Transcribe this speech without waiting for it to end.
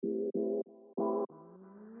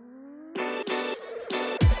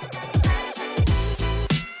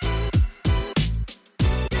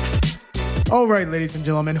All right, ladies and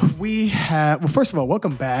gentlemen, we have, well, first of all,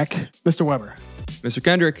 welcome back, Mr. Weber. Mr.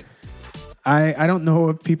 Kendrick. I don't know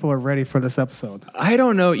if people are ready for this episode. I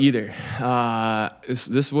don't know either.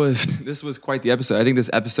 This was quite the episode. I think this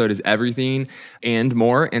episode is everything and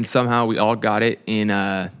more, and somehow we all got it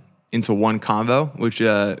into one convo, which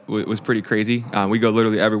was pretty crazy. We go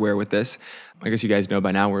literally everywhere with this. I guess you guys know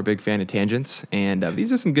by now we're a big fan of tangents, and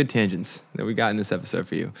these are some good tangents that we got in this episode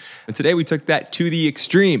for you. And today we took that to the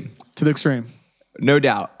extreme. To the extreme. No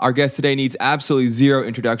doubt. Our guest today needs absolutely zero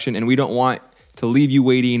introduction, and we don't want to leave you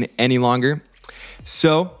waiting any longer.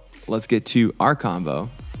 So let's get to our convo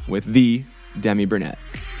with the Demi Burnett.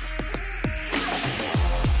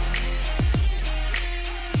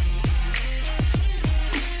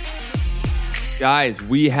 Guys,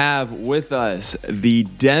 we have with us the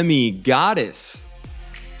Demi Goddess.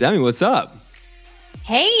 Demi, what's up?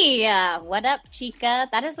 Hey, what up, chica?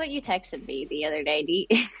 That is what you texted me the other day, D.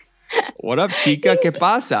 What up, chica? ¿Qué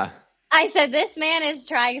pasa? I said, this man is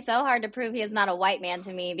trying so hard to prove he is not a white man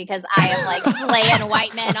to me because I am like slaying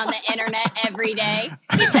white men on the internet every day.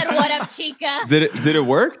 He said, what up, chica? Did it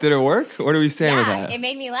work? Did it work? Where do we stand with that? It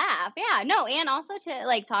made me laugh. Yeah, no, and also to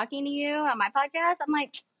like talking to you on my podcast, I'm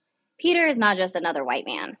like, Peter is not just another white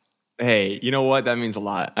man. Hey, you know what? That means a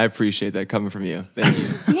lot. I appreciate that coming from you. Thank you.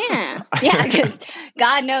 Yeah, because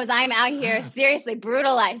God knows I'm out here seriously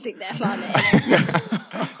brutalizing them on the internet.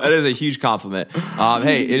 That is a huge compliment.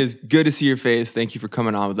 Hey, it is good to see your face. Thank you for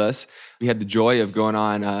coming on with us. We had the joy of going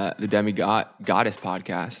on the Demi Goddess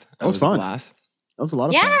podcast. That was fun. A blast. That was a lot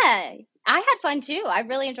of fun. Yeah, I had fun too. I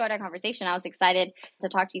really enjoyed our conversation. I was excited to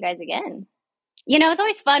talk to you guys again. You know, it's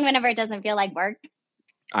always fun whenever it doesn't feel like work.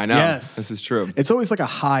 I know. Yes. This is true. It's always like a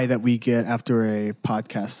high that we get after a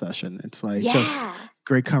podcast session. It's like just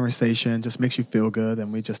great conversation, just makes you feel good.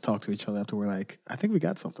 And we just talk to each other after we're like, I think we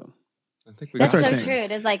got something. That's so true.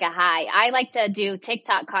 It is like a high. I like to do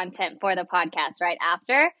TikTok content for the podcast right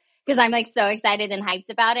after because I'm like so excited and hyped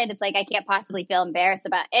about it. It's like I can't possibly feel embarrassed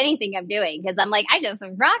about anything I'm doing because I'm like, I just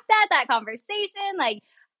rocked that conversation. Like,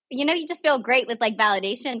 you know, you just feel great with like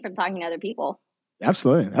validation from talking to other people.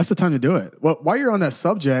 Absolutely. That's the time to do it. Well, while you're on that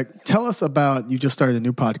subject, tell us about, you just started a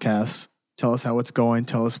new podcast. Tell us how it's going.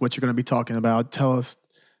 Tell us what you're going to be talking about. Tell us,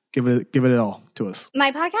 give it all to us.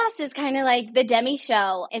 My podcast is kind of like the Demi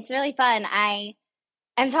Show. It's really fun.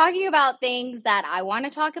 I'm talking about things that I want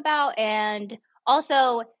to talk about and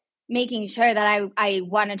also making sure that I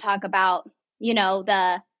want to talk about, you know,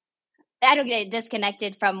 I don't get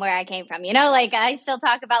disconnected from where I came from, you know, like I still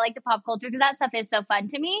talk about like the pop culture because that stuff is so fun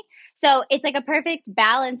to me. So it's like a perfect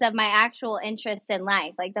balance of my actual interests in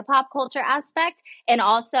life, like the pop culture aspect and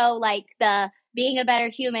also like the being a better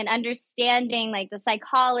human, understanding like the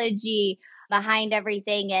psychology behind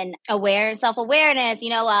everything and self-awareness,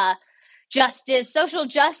 you know, justice, social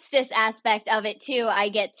justice aspect of it too. I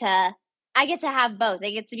get to have both.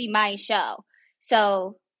 It gets to be my show.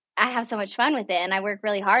 So I have so much fun with it and I work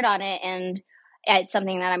really hard on it. And it's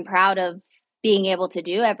something that I'm proud of being able to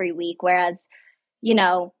do every week. Whereas, you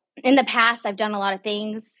know, in the past, I've done a lot of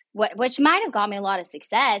things which might have got me a lot of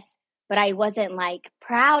success, but I wasn't like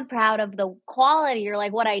proud of the quality or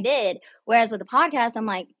like what I did. Whereas with the podcast, I'm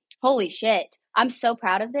like, holy shit, I'm so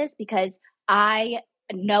proud of this because I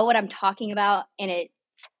know what I'm talking about and it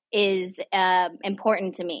is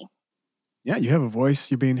important to me. Yeah, you have a voice.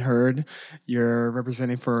 You're being heard. You're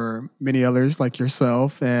representing for many others like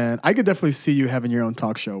yourself. And I could definitely see you having your own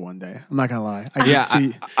talk show one day. I'm not going to lie.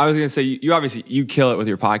 I was going to say, you obviously, you kill it with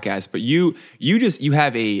your podcast, but you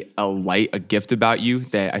have a light, a gift about you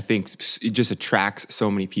that I think it just attracts so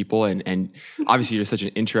many people. And obviously you're such an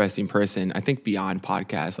interesting person. I think beyond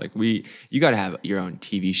podcasts, like you got to have your own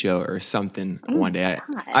TV show or something one day.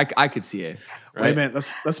 I could see it. Right? Wait, man,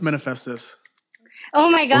 let's manifest this. Oh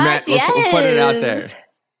my gosh, yes. We'll put it out there.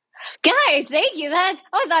 Guys, thank you. I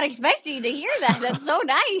was not expecting to hear that. That's so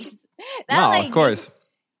nice. Of course.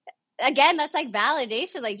 Again, that's like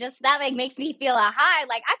validation. Like just that like makes me feel a high.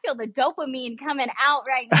 Like I feel the dopamine coming out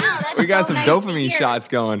right now. That's we got so some nice dopamine shots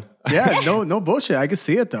going. Yeah, no bullshit. I can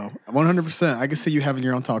see it though. 100%. I can see you having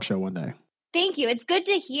your own talk show one day. Thank you. It's good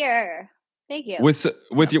to hear. Thank you. With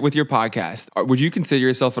your podcast, would you consider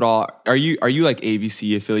yourself at all? Are you like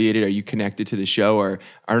ABC affiliated? Are you connected to the show, or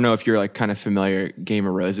I don't know if you're like kind of familiar? Game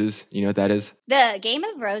of Roses, you know what that is? The Game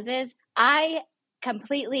of Roses. I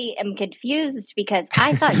completely am confused because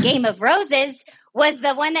I thought Game of Roses was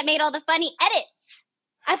the one that made all the funny edits.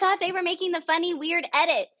 I thought they were making the funny, weird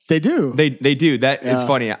edits. They do. They do. That Yeah. It's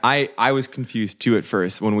funny. I was confused too at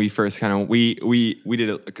first when we first kind of we did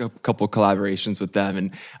a couple collaborations with them,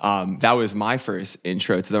 and that was my first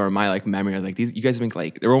intro to them, or my like memory. I was like, these you guys make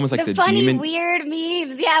like they're almost like the funny, demon. weird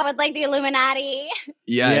memes, yeah, with like the Illuminati.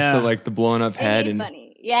 Yeah. So like the blown up They head made and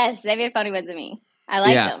funny. Yes, they made funny ones of me. I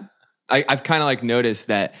liked them. I've kind of like noticed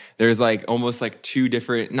that there's like almost like two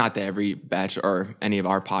different, not that every batch or any of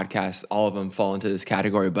our podcasts, all of them fall into this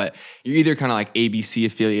category, but you're either kind of like ABC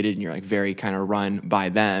affiliated and you're like very kind of run by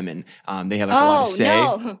them and they have like a lot to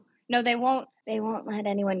say. No, they won't let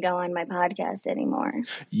anyone go on my podcast anymore.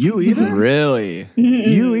 You either? Really?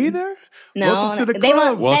 You either? No, Welcome to the they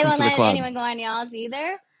club. won't to the let club. anyone go on y'all's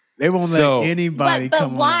either. They won't So- let anybody But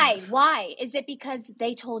come why? on. ours. Why? Is it because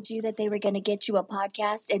they told you that they were going to get you a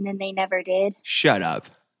podcast and then they never did? Shut up.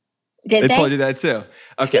 Did they? They told you that too.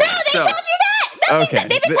 Okay. No, they told you that. That's Okay.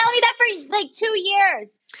 they've been telling me that for like 2 years.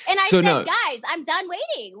 And I So said, no. guys, I'm done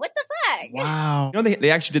waiting. What the fuck? Wow. You know, they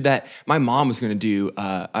actually did that. My mom was going to do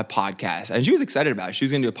a podcast, and she was excited about it. She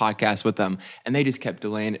was going to do a podcast with them, and they just kept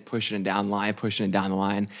delaying it, pushing it down the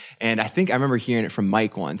line. And I think I remember hearing it from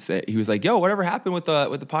Mike once that he was like, "Yo, whatever happened with the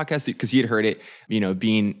podcast?" Because he had heard it, you know,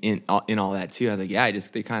 being in all that too. I was like, "Yeah,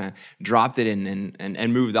 they kind of dropped it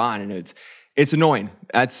and moved on." And it's annoying.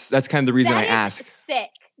 That's kind of the reason I ask. Sick.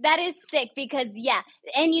 That is sick because, yeah.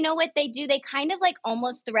 And you know what they do? They kind of like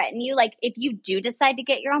almost threaten you. Like if you do decide to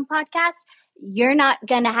get your own podcast, you're not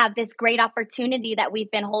going to have this great opportunity that we've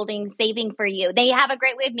been saving for you. They have a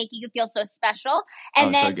great way of making you feel so special.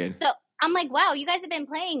 And so then, good. so I'm like, wow, you guys have been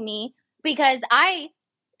playing me because I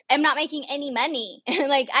am not making any money.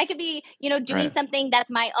 Like I could be, doing Right. something that's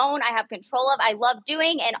my own, I have control of, I love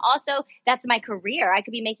doing. And also that's my career. I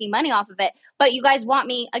could be making money off of it. But you guys want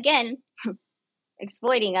me, again,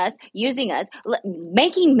 exploiting us, using us,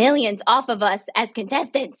 making millions off of us as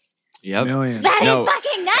contestants. Yep. Millions. That is No.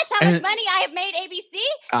 fucking nuts how And- much money I have made, ABC.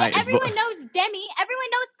 I- Everyone knows Demi. Everyone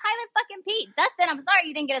knows Pilot fucking Pete. Dustin, I'm sorry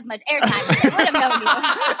you didn't get as much airtime. But they would have known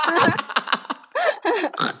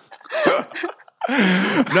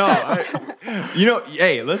you.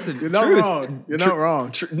 Hey, listen. You're not truth. wrong. You're not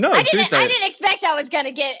wrong. No, I truth. didn't expect I was going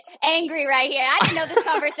to get angry right here. I didn't know this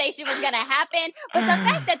conversation was going to happen. But the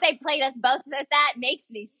fact that they played us both at that makes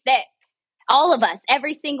me sick. All of us,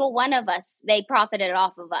 every single one of us, they profited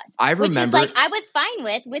off of us. I Which is remember- like I was fine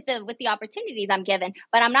with the opportunities I'm given,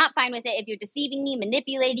 but I'm not fine with it if you're deceiving me,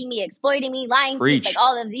 manipulating me, exploiting me, lying to me, Preach. like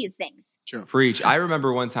all of these things. Preach. I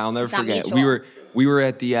remember one time, I'll never It's not forget. mutual. We were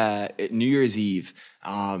at the at New Year's Eve.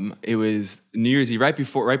 It was New Year's Eve right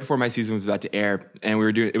before my season was about to air, and we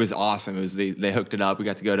were doing. It was awesome. It was they hooked it up. We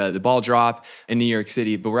got to go to the ball drop in New York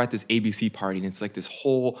City, but we're at this ABC party, and it's like this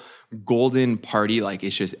whole golden party. Like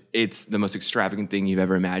it's the most extravagant thing you've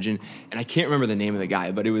ever imagined. And I can't remember the name of the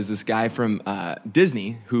guy, but it was this guy from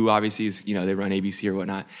Disney who obviously is they run ABC or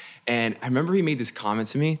whatnot. And I remember he made this comment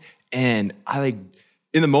to me, and I like.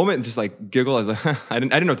 In the moment, just like giggle. I was like, I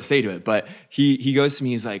didn't know what to say to it. But he goes to me.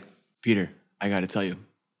 He's like, Peter, I got to tell you,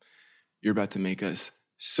 you're about to make us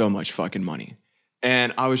so much fucking money.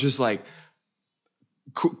 And I was just like,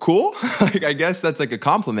 cool. Like, I guess that's like a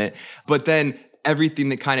compliment. But then everything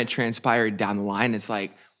that kind of transpired down the line, it's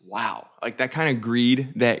like, wow, like that kind of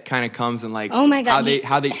greed that kind of comes and like, Oh my God,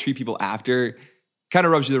 how they treat people after kind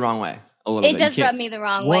of rubs you the wrong way a little It bit. does rub me the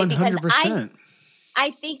wrong way because 100%.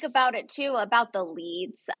 I think about it too, about the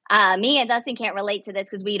leads. Me and Dustin can't relate to this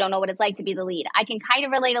because we don't know what it's like to be the lead. I can kind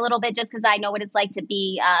of relate a little bit just because I know what it's like to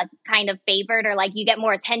be kind of favored or like you get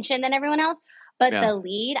more attention than everyone else. But Yeah. the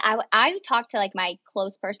lead, I talk to like my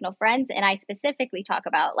close personal friends and I specifically talk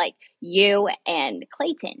about like you and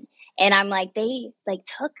Clayton. And I'm like, they like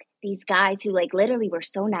took these guys who like literally were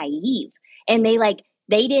so naive and they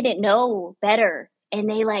didn't know better. And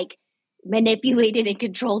they like manipulated and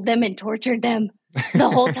controlled them and tortured them the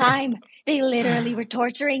whole time. They literally were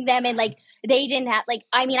torturing them and like they didn't have like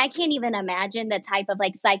I mean I can't even imagine the type of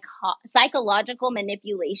like psychological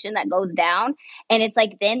manipulation that goes down, and it's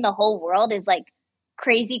like then the whole world is like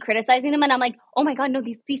crazy criticizing them, and I'm like, oh my god, no,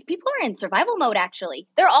 these people are in survival mode. Actually,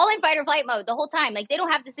 they're all in fight or flight mode the whole time. Like they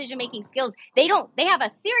don't have decision making skills. They have a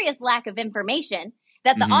serious lack of information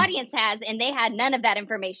that the audience has, and they had none of that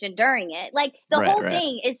information during it. Like the whole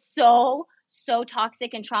thing is so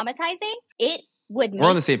toxic and traumatizing. It would We're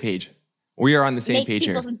on the same page. We are on the same make page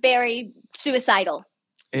here. people very suicidal,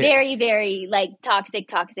 very, very like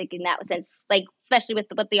toxic in that sense. Like especially with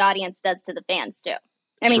what the audience does to the fans too.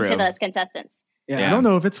 I mean, to True. the contestants. Yeah, Yeah. I don't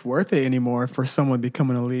know if it's worth it anymore for someone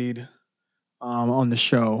becoming a lead on the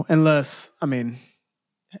show, unless, I mean,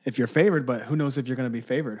 if you're favored, but who knows if you're going to be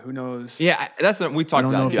favored? Who knows? Yeah, that's what we talked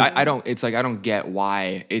about. know Too. I don't. It's like I don't get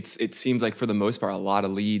why. It seems like for the most part, a lot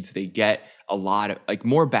of leads they get a lot of like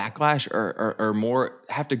more backlash or more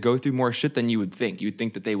have to go through more shit than you would think. You would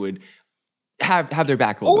think that they would have their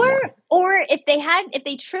back a little bit more. Or if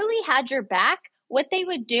they truly had your back, what they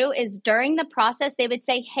would do is during the process they would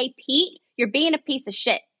say, "Hey Pete, you're being a piece of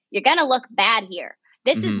shit. You're gonna look bad here.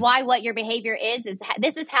 This is why what your behavior is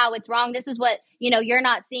this is how it's wrong. This is what, you're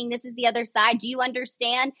not seeing. This is the other side. Do you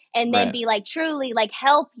understand?" And then be like, truly like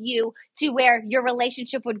help you to where your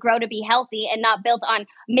relationship would grow to be healthy and not built on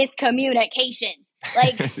miscommunications.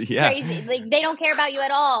 Like crazy. Like they don't care about you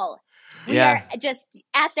at all. We are just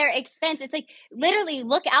at their expense. It's like literally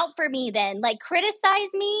look out for me then. Like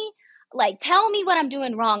criticize me. Like, tell me what I'm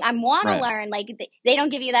doing wrong. I want to learn. Like, they don't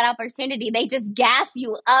give you that opportunity. They just gas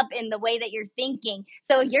you up in the way that you're thinking.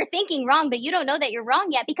 So you're thinking wrong, but you don't know that you're wrong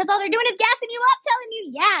yet because all they're doing is gassing you up, telling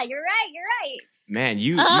you, yeah, you're right. Man,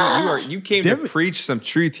 you came to preach some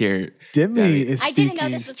truth here. Demi is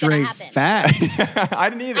speaking straight facts. I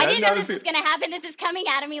didn't either. I didn't know this was going to happen. This is coming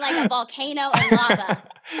out of me like a volcano of lava.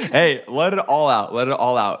 Hey, let it all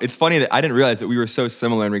out. It's funny that I didn't realize that we were so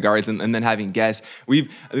similar in regards, and then having guests. I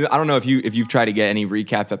don't know if you've tried to get any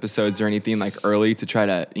recap episodes or anything like early to try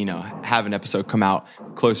to have an episode come out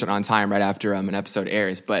closer on time right after an episode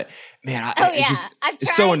airs. But man, I've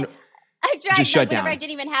tried. I tried just shut whenever down. I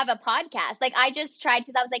didn't even have a podcast. Like I just tried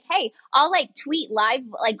because I was like, hey, I'll like tweet live.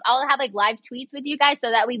 Like I'll have like live tweets with you guys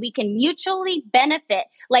so that way we can mutually benefit.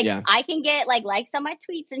 Like I can get like likes on my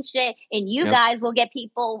tweets and shit. And you guys will get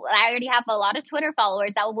people. I already have a lot of Twitter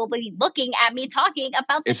followers that will be looking at me talking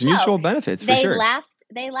about the show. It's mutual benefits for sure.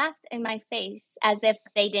 They laughed in my face as if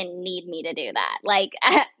they didn't need me to do that. Like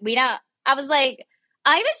I was like,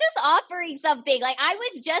 I was just offering something. Like, I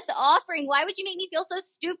was just offering. Why would you make me feel so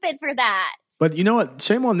stupid for that? But you know what?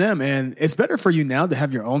 Shame on them. And it's better for you now to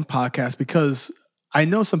have your own podcast because I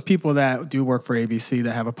know some people that do work for ABC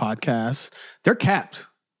that have a podcast. They're capped.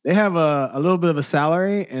 They have a little bit of a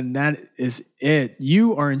salary, and that is it.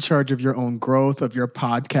 You are in charge of your own growth of your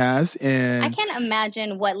podcast. And I can't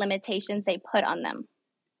imagine what limitations they put on them.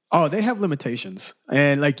 Oh, they have limitations.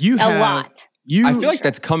 And like you have... A lot. I feel like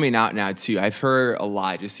that's coming out now too. I've heard a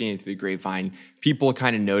lot, just seeing it through the grapevine, people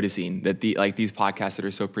kind of noticing that these podcasts that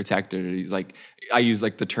are so protected, like I use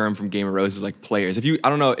like the term from Game of Roses, like players. Sorry,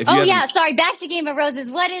 back to Game of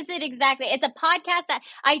Roses. What is it exactly? It's a podcast that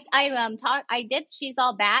I did She's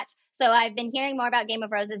All Batch. So I've been hearing more about Game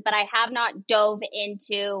of Roses, but I have not dove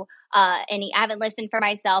into I haven't listened for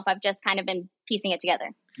myself. I've just kind of been piecing it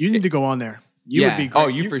together. You need to go on there. You would be great. Oh,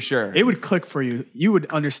 you for sure. It would click for you. You would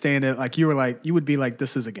understand it. Like you would be like,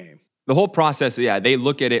 this is a game. The whole process, they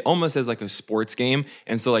look at it almost as like a sports game.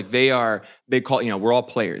 And so like they call, we're all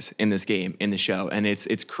players in this game, in the show. And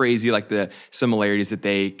it's crazy, like the similarities that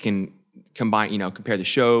they can combine, compare the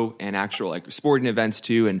show and actual like sporting events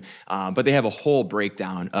too. And, but they have a whole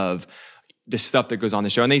breakdown of the stuff that goes on the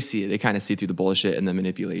show, and they see it. They kind of see through the bullshit and the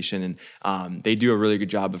manipulation, and they do a really good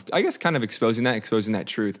job of, I guess, kind of exposing that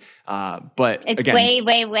truth. But it's again,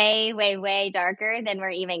 way darker than we're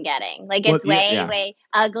even getting. Like it's way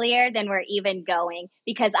uglier than we're even going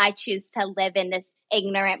because I choose to live in this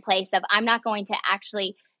ignorant place of I'm not going to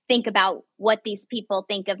actually think about what these people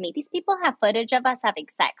think of me. These people have footage of us having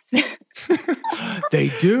sex. They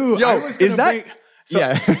do. Yo, I was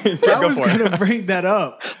going to bring that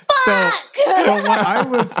up. So what I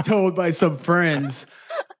was told by some friends,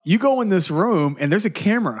 you go in this room and there's a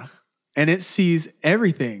camera and it sees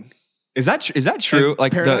everything. Is that true?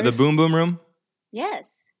 Like the boom boom room?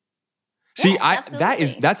 Yes. See,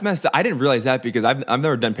 yes, that's messed up. I didn't realize that because I've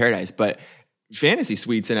never done Paradise, but fantasy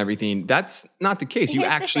suites and everything, that's not the case. You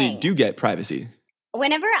actually do get privacy.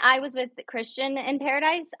 Whenever I was with Christian in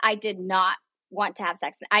Paradise, I did not want to have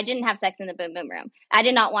sex. I didn't have sex in the boom boom room. I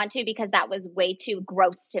did not want to because that was way too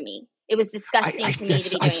gross to me. It was disgusting to me to be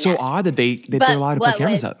doing that. It's so odd that they're allowed to put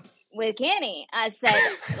cameras up. With Kenny, I said,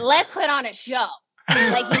 let's put on a show.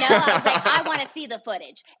 Like, I was like, I want to see the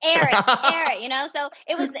footage. Air it, So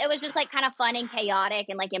it was just like kind of fun and chaotic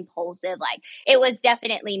and like impulsive. Like it was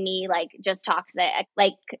definitely me, like just toxic,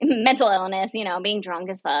 like mental illness, being drunk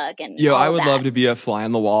as fuck. And I would love to be a fly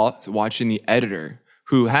on the wall watching the editor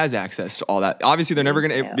who has access to all that. Obviously, they're never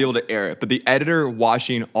going to be able to air it, but the editor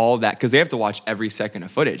watching all that, because they have to watch every second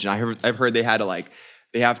of footage. And I've heard they had to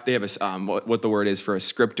they have a what the word is for a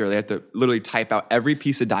scripter. They have to literally type out every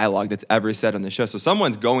piece of dialogue that's ever said on the show. So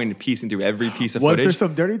someone's going to piecing through every piece of footage. Was there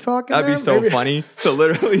some dirty talk in That'd there? Be so funny to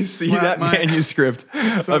literally see that manuscript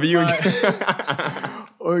of you.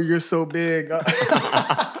 Or you're so big.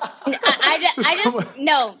 I just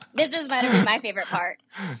no. This is going to be my favorite part.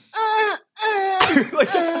 Like,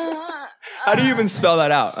 how do you even spell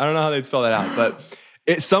that out? I don't know how they'd spell that out, but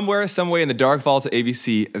it somewhere, some way in the dark vault of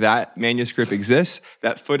ABC, that manuscript exists.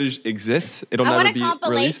 That footage exists. It'll never be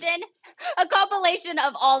released. A compilation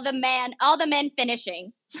of all the men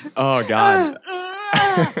finishing. Oh God.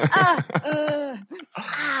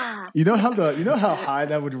 You know how high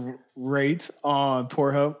that would rate on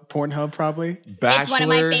Pornhub probably? Bachelor it's one of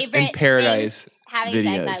my favorite in Paradise having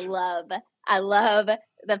videos. sex. I love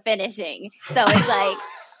the finishing. So it's like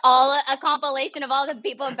a compilation of all the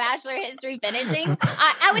people in Bachelor history finishing.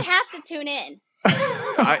 I would have to tune in.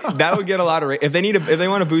 That would get a lot of if they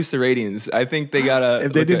want to boost the ratings. I think they gotta.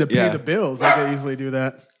 If they need to pay the bills, they could easily do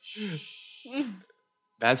that.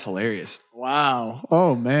 That's hilarious. Wow.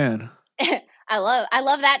 Oh man. I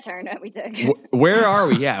love that turn that we took. Where are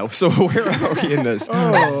we? Yeah. So where are we in this?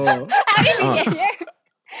 How did we get here?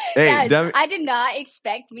 Hey, guys, I did not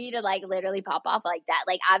expect me to like literally pop off like that.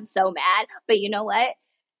 Like I'm so mad, but you know what?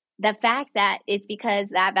 The fact that it's because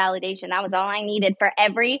that validation, that was all I needed for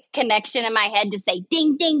every connection in my head to say,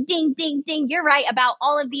 ding, ding, ding, ding, ding. You're right about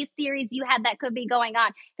all of these theories you had that could be going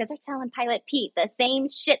on. Because they're telling Pilot Pete the same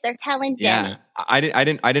shit they're telling Demi. Yeah, I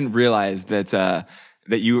didn't realize that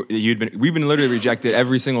we've been literally rejected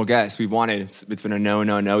every single guest we've wanted. It's been a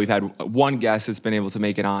no. We've had one guest that's been able to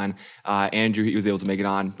make it on. Andrew, he was able to make it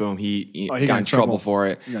on. Boom, he got in trouble for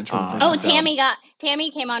it.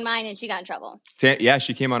 Tammy came on mine and she got in trouble. Yeah,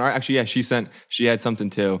 she came on our. Actually, yeah, she had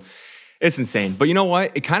something too. It's insane. But you know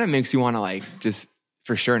what? It kind of makes you want to like just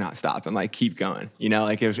for sure not stop and like keep going. You know,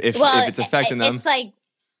 like if it's affecting them. It's like,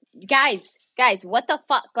 guys, what the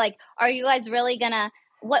fuck? Like, are you guys really gonna?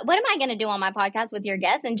 What am I gonna do on my podcast with your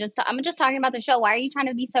guests? And I'm just talking about the show. Why are you trying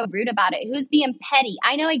to be so rude about it? Who's being petty?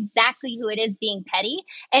 I know exactly who it is being petty,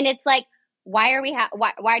 and it's like. Why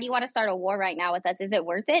do you want to start a war right now with us? Is it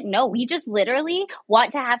worth it? No, we just literally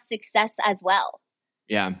want to have success as well.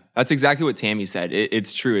 Yeah, that's exactly what Tammy said.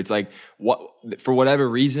 It's true. It's like for whatever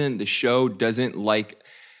reason, the show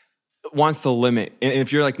wants to limit. And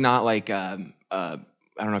if you're like not like I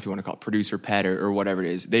don't know if you want to call it producer pet or whatever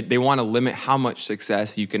it is. They want to limit how much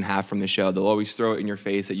success you can have from the show. They'll always throw it in your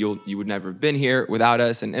face that you would never have been here without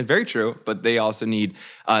us. And very true, but they also need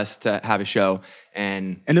us to have a show.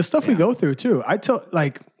 And the stuff we go through too. I tell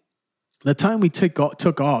like the time we took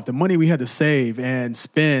off, the money we had to save and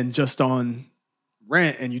spend just on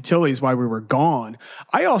rent and utilities while we were gone.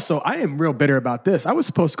 I am real bitter about this. I was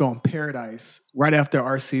supposed to go on Paradise right after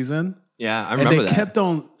our season. Yeah, I remember that. And they kept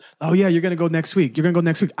on, oh yeah, you're going to go next week. You're going to go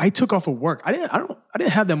next week. I took off of work. I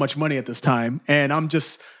didn't have that much money at this time. And I'm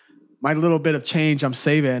just, my little bit of change I'm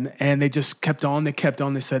saving. And they just kept on. They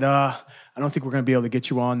said, I don't think we're going to be able to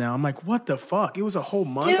get you on now. I'm like, what the fuck? It was a whole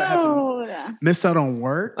month. Dude. I had to miss out on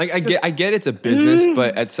work. Like I get it's a business,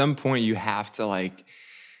 but at some point you have to like.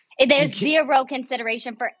 There's zero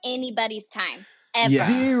consideration for anybody's time. Ever. Yeah.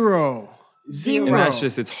 Zero. And that's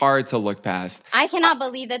just, it's hard to look past. I cannot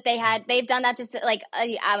believe that they've done that to like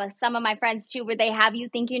some of my friends too, where they have you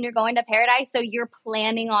thinking you're going to Paradise. So you're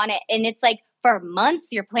planning on it. And it's like for months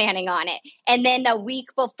you're planning on it. And then the week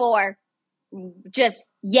before, just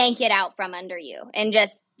yank it out from under you and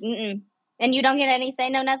just, and you don't get any say,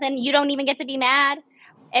 no, nothing. You don't even get to be mad.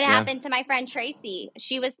 It happened to my friend Tracy.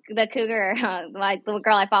 She was the cougar, like the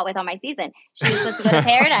girl I fought with on my season. She was supposed to go to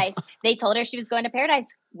Paradise. They told her she was going to Paradise.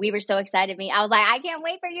 We were so excited. I was like, I can't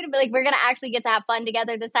wait for you to be like, we're going to actually get to have fun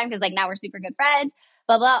together this time. Cause like now we're super good friends,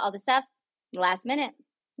 blah, blah, all this stuff. Last minute.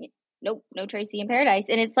 Nope. No Tracy in Paradise.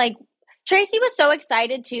 And it's like, Tracy was so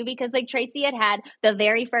excited too, because like Tracy had the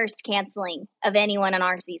very first canceling of anyone in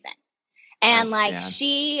our season. And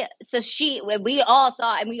we all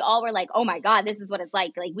saw, and we all were like, oh my God, this is what it's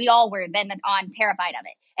like. Like we all were then on terrified of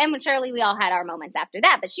it. And surely we all had our moments after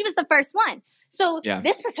that, but she was the first one. So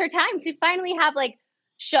this was her time to finally have like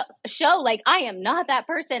show like, I am not that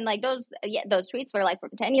person. Like those tweets were like from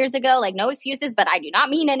 10 years ago, like no excuses, but I do not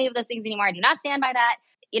mean any of those things anymore. I do not stand by that,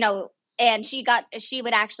 and she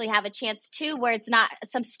would actually have a chance too, where it's not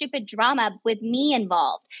some stupid drama with me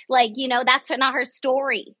involved. Like, that's not her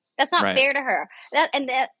story. That's not fair to her.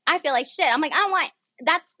 I feel like shit. I'm like,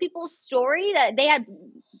 that's people's story that they had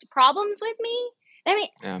problems with me. I mean,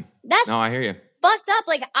 I hear you. Fucked up.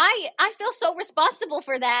 Like I feel so responsible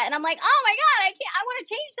for that. And I'm like, oh my God, I want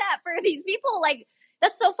to change that for these people. Like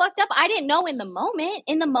that's so fucked up. I didn't know in the moment,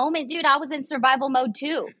 dude, I was in survival mode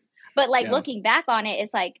too. But like looking back on it,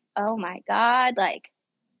 it's like, oh my God, like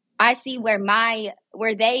I see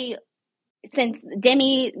since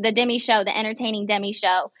the Demi show, the entertaining Demi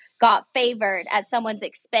show got favored at someone's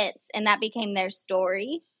expense and that became their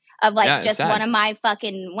story. of like Yeah, just sad. one of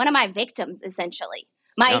my victims, essentially.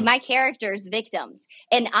 My character's victims.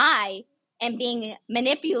 And I am being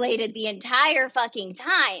manipulated the entire fucking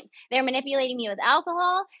time. They're manipulating me with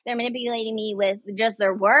alcohol. They're manipulating me with just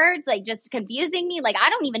their words, like just confusing me. Like, I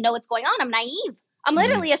don't even know what's going on. I'm naive. I'm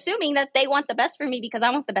literally assuming that they want the best for me because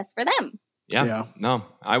I want the best for them. Yeah. No,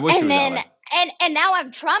 I wish it was that way. And now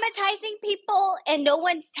I'm traumatizing people and no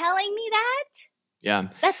one's telling me that. Yeah.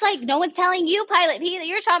 That's like no one's telling you, Pilot P, that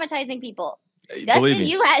you're traumatizing people. Believe Dustin, me.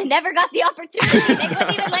 you had never got the opportunity. They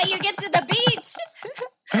wouldn't even let you get to the beach.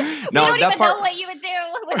 No, we don't that even part- know what you would do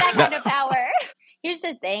with that kind of power. Here's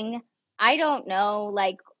the thing. I don't know.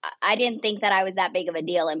 Like, I didn't think that I was that big of a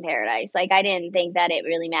deal in Paradise. Like, I didn't think that it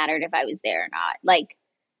really mattered if I was there or not. Like,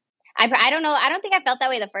 I don't know. I don't think I felt that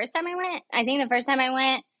way the first time I went. I think the first time I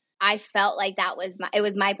went, I felt like it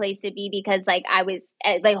was my place to be because like I was,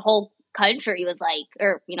 the whole country was like,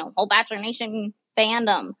 or, you know, whole Bachelor Nation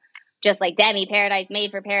fandom, just like Demi, Paradise,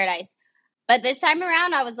 made for Paradise. But this time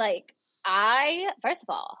around, I was like, first of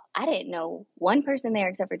all, I didn't know one person there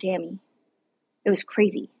except for Tammy. It was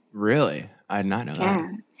crazy. Really? I did not know that. Yeah.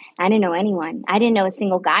 I didn't know anyone. I didn't know a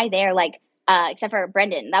single guy there, like, except for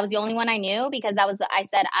Brendan. That was the only one I knew because I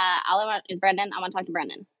said, all I want is Brendan. I want to talk to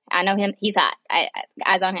Brendan. I know him. He's hot.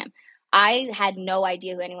 Eyes on him. I had no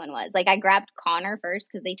idea who anyone was. Like, I grabbed Connor first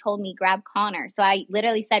because they told me grab Connor. So I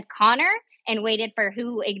literally said Connor and waited for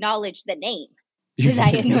who acknowledged the name. Because I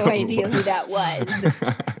had no idea who that was.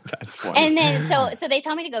 That's funny. And then so they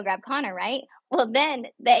tell me to go grab Connor, right? Well, then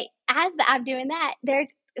I'm doing that,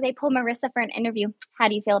 they pull Marissa for an interview. How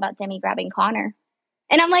do you feel about Demi grabbing Connor?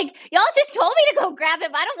 And I'm like, y'all just told me to go grab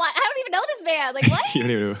him. I don't even know this man. Like, what? You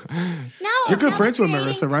don't even No. You're good now friends they're with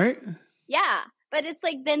Marissa, right? Yeah. But it's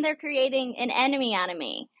like then they're creating an enemy out of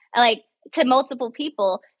me, like to multiple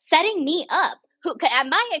people, setting me up who at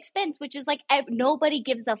my expense, which is like nobody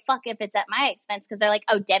gives a fuck if it's at my expense because they're like,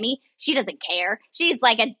 oh, Demi, she doesn't care. She's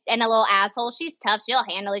like a little asshole. She's tough. She'll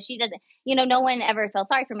handle it. She doesn't, no one ever felt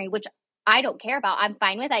sorry for me, which I don't care about. I'm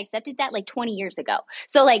fine with. I accepted that like 20 years ago.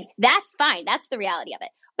 So like, that's fine. That's the reality of it.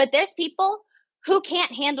 But there's people who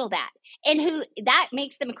can't handle that and who that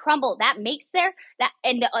makes them crumble. That makes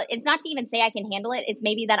it's not to even say I can handle it. It's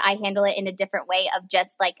maybe that I handle it in a different way of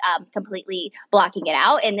just like completely blocking it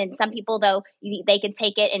out. And then some people though, they can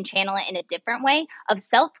take it and channel it in a different way of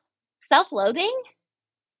self-loathing.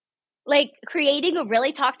 Like creating a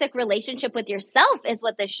really toxic relationship with yourself is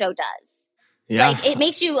what this show does. Yeah. Like it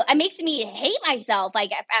makes me hate myself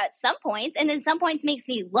like at some points, and then some points makes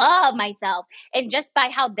me love myself, and just by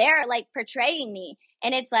how they're like portraying me.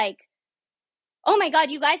 And it's like, oh my God,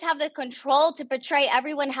 you guys have the control to portray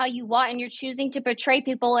everyone how you want, and you're choosing to portray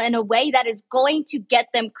people in a way that is going to get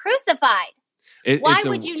them crucified. Why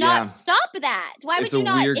would you not stop that? Why would you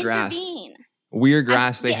not intervene? Weird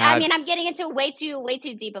grasp they have. I mean, I'm getting into way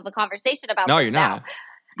too deep of a conversation about no, this you're now. not.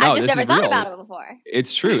 No, I just never thought about it before.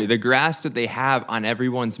 It's true. The grasp that they have on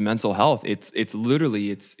everyone's mental health, it's literally,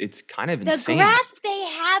 it's kind of insane. The grasp they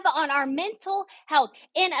have on our mental health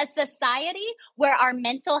in a society where our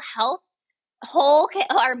mental health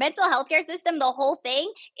care system, the whole thing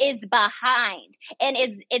is behind and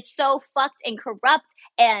it's so fucked and corrupt,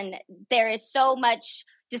 and there is so much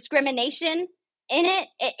discrimination in it.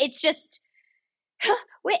 It's just,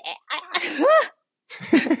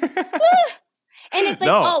 and it's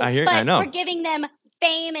like, we're giving them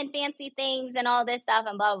fame and fancy things and all this stuff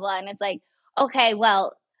and blah, blah, blah. And it's like, okay,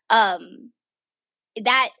 well,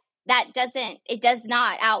 that does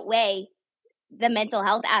not outweigh the mental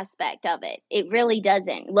health aspect of it. It really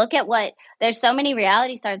doesn't. Look at there's so many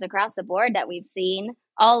reality stars across the board that we've seen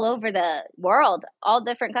all over the world, all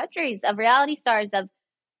different countries of reality stars of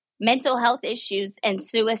mental health issues and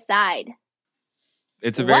suicide.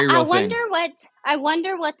 It's a very real thing. I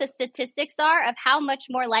wonder what the statistics are of how much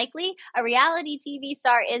more likely a reality TV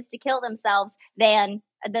star is to kill themselves than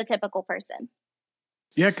the typical person.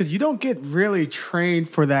 Yeah, because you don't get really trained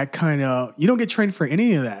for that you don't get trained for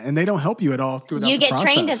any of that, and they don't help you at all throughout the process. You get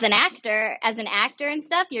trained as an actor and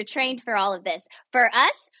stuff. You're trained for all of this. For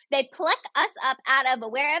us, they pluck us up out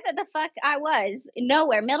of wherever the fuck I was,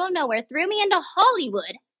 nowhere, middle of nowhere, threw me into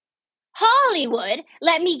Hollywood,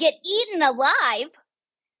 let me get eaten alive.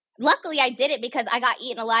 Luckily, I did it because I got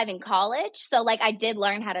eaten alive in college. So, like, I did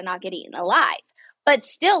learn how to not get eaten alive. But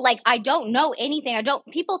still, like, I don't know anything.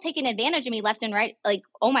 People taking advantage of me left and right. Like,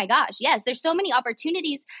 oh my gosh, yes. There's so many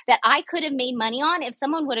opportunities that I could have made money on if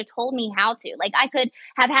someone would have told me how to. Like, I could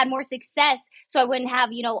have had more success so I wouldn't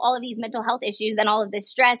have, all of these mental health issues and all of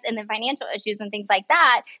this stress and the financial issues and things like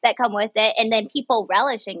that come with it. And then people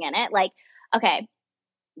relishing in it. Like, okay,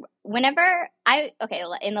 in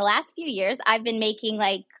the last few years, I've been making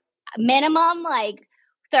like minimum like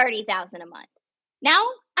 $30,000 a month. Now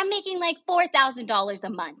I'm making like $4,000 a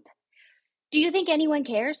month. Do you think anyone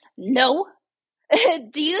cares? No.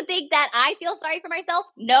 Do you think that I feel sorry for myself?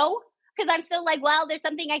 No. Because I'm still like, well, there's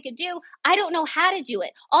something I could do. I don't know how to do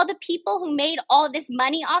it. All the people who made all this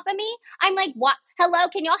money off of me, I'm like, what? Hello,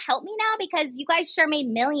 can y'all help me now? Because you guys sure made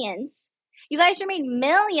millions. You guys sure made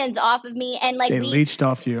millions off of me, and like they leached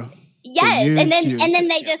off you. Yes, and then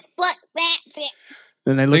they just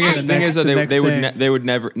Then they look at the next. They would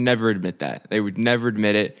never admit that. They would never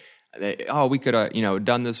admit it. We could have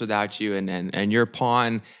done this without you, and your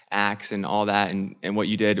pawn acts and all that, and what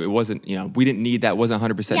you did, it wasn't, we didn't need that, wasn't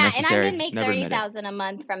 100% necessary. Yeah, and I didn't make $30,000 a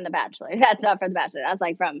month from The Bachelor. That's not from The Bachelor. That's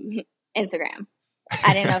like from Instagram.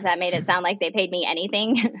 I didn't know if that made it sound like they paid me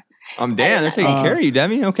anything. Damn, they're taking care of you,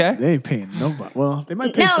 Demi. Okay, they ain't paying nobody. Well, they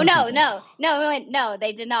might pay. No,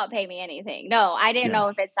 they did not pay me anything. No, I didn't know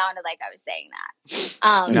if it sounded like I was saying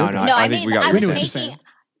that. No, I think we got what you're saying.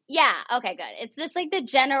 Yeah. Okay. Good. It's just like the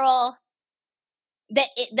general, the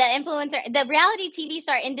influencer, the reality TV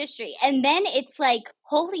star industry, and then it's like,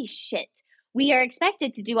 holy shit, we are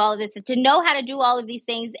expected to do all of this, to know how to do all of these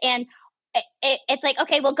things, and it's like,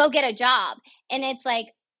 okay, well, go get a job, and it's like,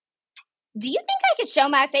 do you think I could show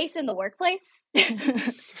my face in the workplace? Do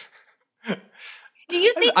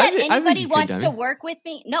you think that anybody wants to work with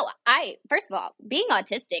me? No, first of all, being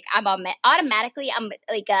autistic,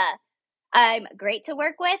 I'm great to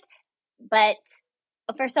work with, but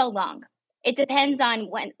for so long. It depends on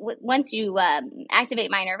once you activate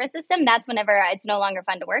my nervous system, that's whenever it's no longer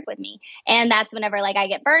fun to work with me. And that's whenever like I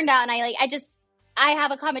get burned out, and I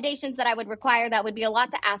have accommodations that I would require that would be a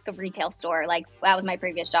lot to ask of retail store. Like that was my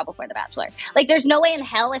previous job before The Bachelor. Like there's no way in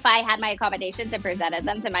hell if I had my accommodations and presented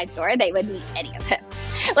them to my store, they would meet any of them.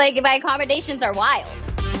 Like my accommodations are wild.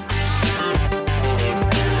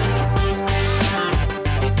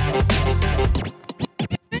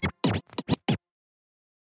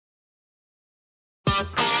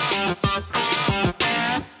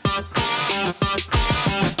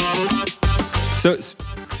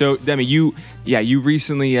 So Demi, you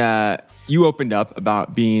recently you opened up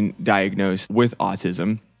about being diagnosed with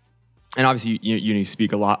autism, and obviously you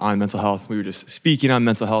speak a lot on mental health. We were just speaking on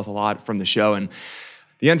mental health a lot from the show, and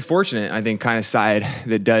the unfortunate, I think, kind of side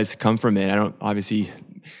that does come from it. I don't obviously,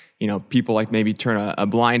 people like maybe turn a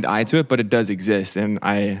blind eye to it, but it does exist, and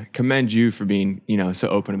I commend you for being so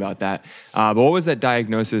open about that. But what was that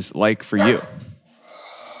diagnosis like for you?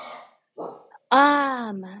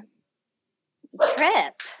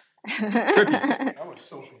 Trip. That was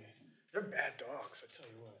so funny. They're bad dogs, I tell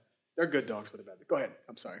you what. They're good dogs, but they're bad. Go ahead.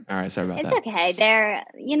 I'm sorry. All right, sorry about that. It's okay. They're,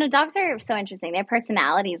 dogs are so interesting. Their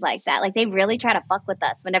personalities like that. Like they really try to fuck with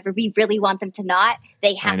us. Whenever we really want them to not,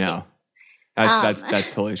 they have to. That's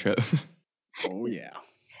totally true. Oh yeah.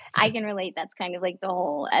 I can relate. That's kind of like the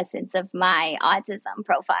whole essence of my autism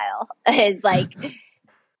profile is like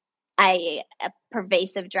a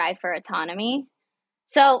pervasive drive for autonomy.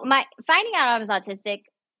 So my finding out I was autistic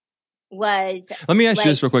was. Let me ask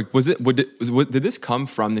you this real quick. Did this come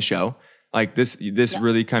from the show? Like this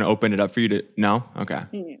really kind of opened it up for you to no? Okay.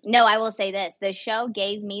 No, I will say this. The show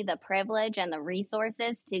gave me the privilege and the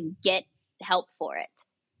resources to get help for it.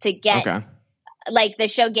 Like the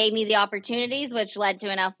show gave me the opportunities, which led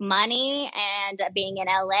to enough money and being in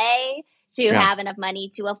LA to have enough money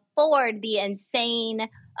to afford the insane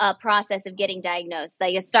process of getting diagnosed.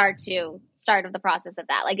 Like a start of the process of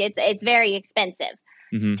that. Like it's very expensive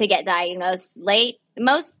to get diagnosed late.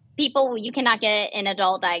 Most people, you cannot get an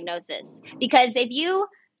adult diagnosis because if you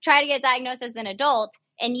try to get diagnosed as an adult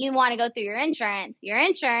and you want to go through your insurance,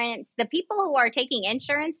 the people who are taking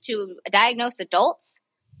insurance to diagnose adults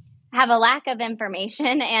have a lack of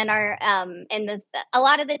information and are a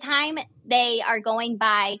lot of the time they are going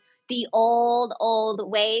by the old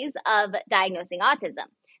ways of diagnosing autism.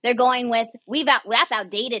 They're going with that's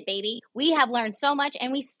outdated, baby. We have learned so much,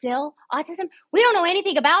 and autism. We don't know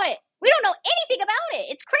anything about it.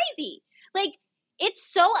 It's crazy. Like it's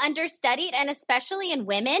so understudied, and especially in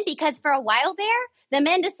women, because for a while there, the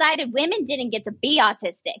men decided women didn't get to be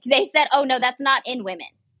autistic. They said, "Oh no, that's not in women."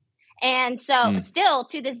 And so still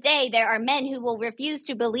to this day, there are men who will refuse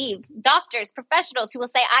to believe, doctors, professionals who will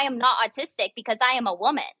say, I am not autistic because I am a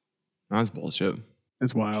woman. That's bullshit.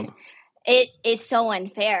 It's wild. It is so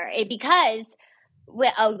unfair because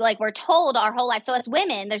we're told our whole life. So as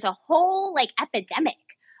women, there's a whole epidemic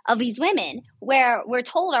of these women where we're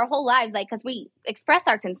told our whole lives, because we express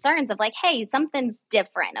our concerns of hey, something's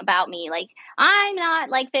different about me. Like I'm not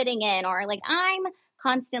fitting in, or I'm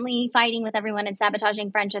constantly fighting with everyone and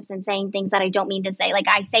sabotaging friendships and saying things that I don't mean to say. Like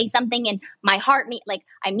I say something and my heart, like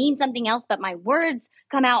I mean something else, but my words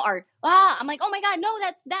come out are, I'm like, oh my God, no,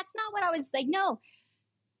 that's not what I was like. No,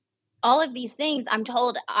 all of these things I'm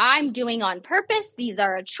told I'm doing on purpose. These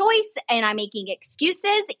are a choice and I'm making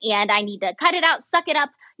excuses and I need to cut it out, suck it up.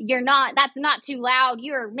 That's not too loud.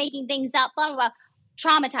 You're making things up, blah, blah, blah.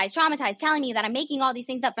 Traumatized, telling me that I'm making all these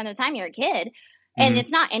things up from the time you're a kid. And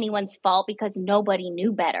it's not anyone's fault because nobody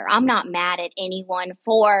knew better. I'm not mad at anyone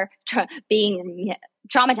for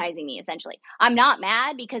traumatizing me, essentially. I'm not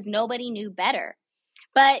mad because nobody knew better.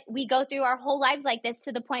 But we go through our whole lives like this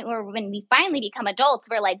to the point where when we finally become adults,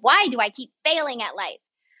 we're like, why do I keep failing at life?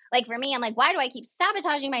 Like for me, I'm like, why do I keep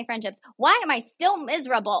sabotaging my friendships? Why am I still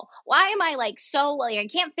miserable? Why am I like I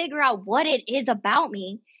can't figure out what it is about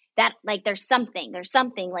me that like there's something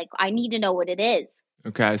like I need to know what it is.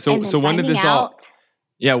 Okay. So when did this all,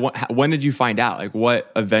 when did you find out? Like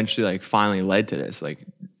what eventually like finally led to this, like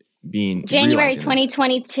being January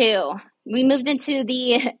 2022. We moved into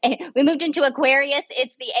Aquarius.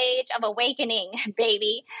 It's the age of awakening,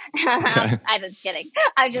 baby. Okay. I'm just kidding.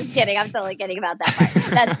 I'm totally kidding about that part.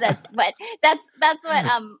 That's what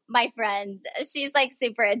my friend, she's like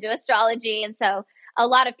super into astrology, and so a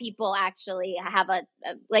lot of people actually have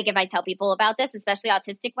like if I tell people about this, especially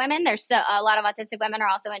autistic women, there's a lot of autistic women are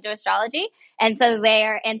also into astrology, and so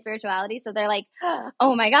they're in spirituality. So they're like,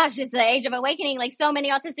 oh my gosh, it's the age of awakening. Like so many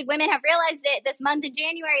autistic women have realized it this month in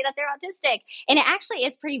January that they're autistic. And it actually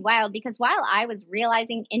is pretty wild because while I was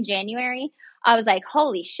realizing in January, I was like,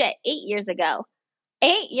 holy shit, 8 years ago,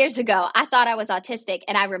 I thought I was autistic.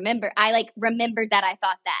 And I remembered that I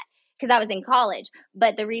thought that. Because I was in college.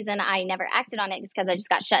 But the reason I never acted on it is because I just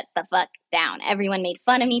got shut the fuck down. Everyone made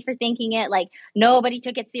fun of me for thinking it. Like, nobody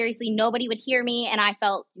took it seriously. Nobody would hear me. And I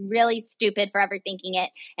felt really stupid for ever thinking it.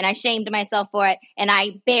 And I shamed myself for it. And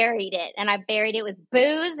I buried it. And I buried it with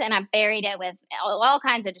booze. And I buried it with all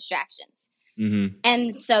kinds of distractions. Mm-hmm.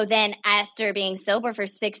 And so then after being sober for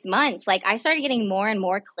 6 months, like, I started getting more and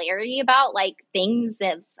more clarity about, like, things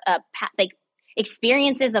of, like,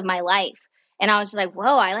 experiences of my life. And I was just like,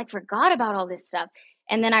 whoa, I like forgot about all this stuff.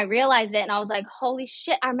 And then I realized it and I was like, holy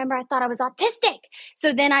shit, I remember I thought I was autistic.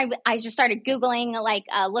 So then I just started Googling, like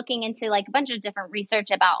looking into like a bunch of different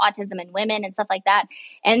research about autism in women and stuff like that.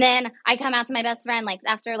 And then I come out to my best friend like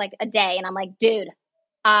after like a day and I'm like, dude,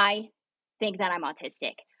 I think that I'm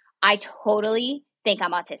autistic. I totally think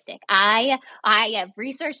I'm autistic. I have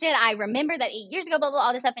researched it. I remember that 8 years ago, blah, blah,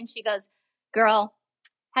 all this stuff. And she goes, girl,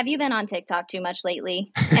 have you been on TikTok too much lately?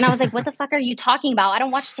 And I was like, what the fuck are you talking about? I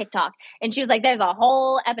don't watch TikTok. And she was like, there's a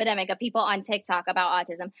whole epidemic of people on TikTok about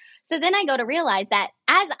autism. So then I go to realize that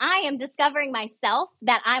as I am discovering myself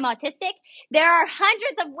that I'm autistic, there are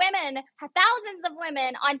hundreds of women, thousands of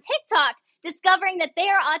women on TikTok discovering that they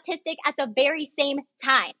are autistic at the very same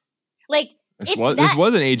time. Like, this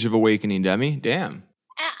was an age of awakening, Demi. Damn.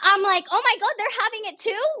 I'm like, oh my God, they're having it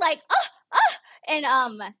too? Like,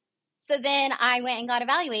 And so then I went and got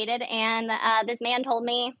evaluated, and this man told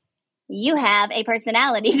me, you have a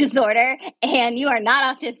personality disorder, and you are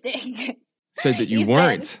not autistic. Said that you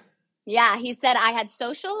weren't. Yeah, he said I had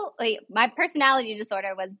my personality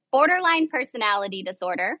disorder was borderline personality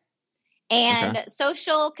disorder and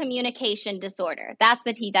social communication disorder. That's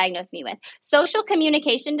what he diagnosed me with. Social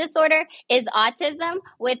communication disorder is autism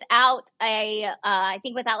without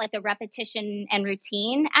without like the repetition and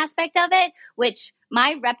routine aspect of it, which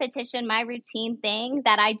my repetition, my routine thing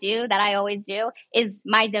that I always do is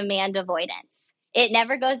my demand avoidance. It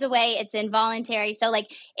never goes away. It's involuntary. So like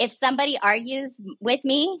if somebody argues with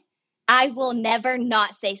me, I will never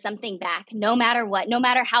not say something back, no matter what, no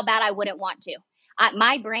matter how bad I wouldn't want to.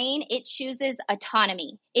 My brain, it chooses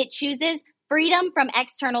autonomy. It chooses freedom from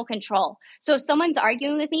external control. So if someone's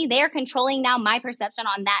arguing with me, they are controlling now my perception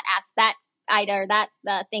on that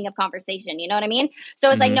thing of conversation. You know what I mean?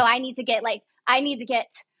 So it's like, no, I need to get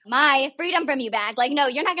my freedom from you back. Like, no,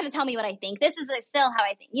 you're not going to tell me what I think. This is still how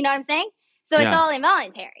I think. You know what I'm saying? So it's all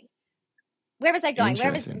involuntary. Where was I going?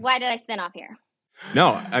 Why did I spin off here?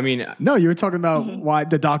 No, I mean... No, you were talking about why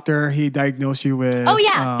the doctor, he diagnosed you with... Oh,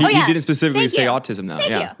 yeah. He didn't specifically say autism, though.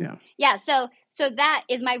 Thank you. Yeah, so that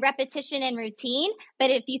is my repetition and routine.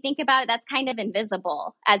 But if you think about it, that's kind of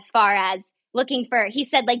invisible as far as looking for... He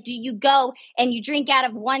said, like, do you go and you drink out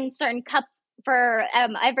of one certain cup for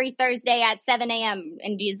every Thursday at 7 a.m.?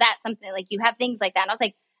 And is that something... Like, you have things like that. And I was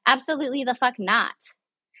like, absolutely the fuck not.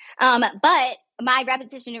 But my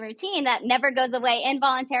repetition and routine that never goes away,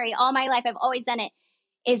 involuntary, all my life, I've always done it,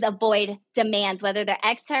 is avoid demands, whether they're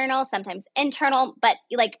external, sometimes internal. But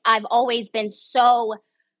like I've always been so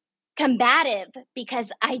combative because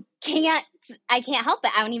I can't help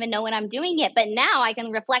it. I don't even know when I'm doing it. But now I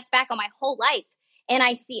can reflect back on my whole life and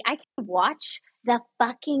I can watch the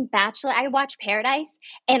fucking Bachelor. I watch Paradise,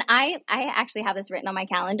 and I actually have this written on my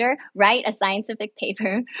calendar, write a scientific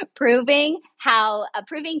paper proving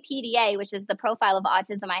PDA, which is the profile of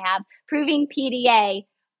autism I have, proving PDA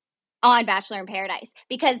on Bachelor in Paradise,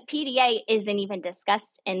 because PDA isn't even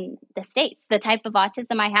discussed in the States, the type of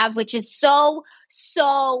autism I have, which is so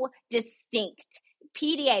distinct.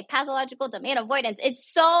 PDA, pathological domain avoidance,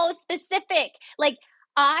 it's so specific. Like,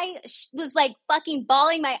 I was like fucking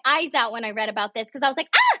bawling my eyes out when I read about this because I was like,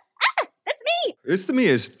 that's me. This to me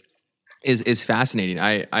is fascinating.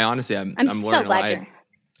 I honestly, I'm so learning glad a lot.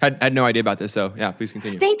 I had no idea about this, so yeah, please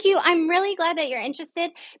continue. Thank you. I'm really glad that you're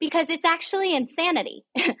interested because it's actually insanity.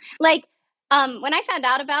 Like, when I found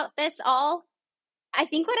out about this all, I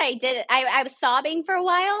think what I did, I was sobbing for a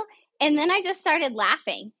while, and then I just started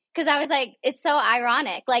laughing because I was like, it's so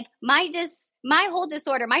ironic. Like, my whole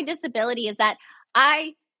disorder, my disability is that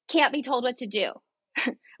I can't be told what to do.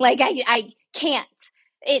 Like, I can't.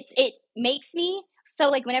 It makes me, so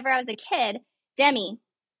like whenever I was a kid, Demi,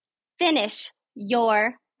 finish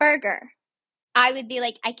your burger. I would be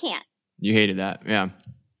like, I can't. You hated that, yeah.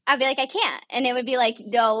 I'd be like, I can't. And it would be like,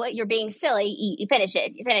 no, you're being silly. You finish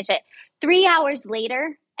it. 3 hours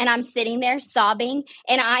later, and I'm sitting there sobbing,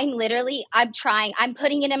 and I'm trying. I'm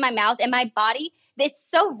putting it in my mouth, and my body, it's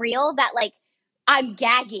so real that like, I'm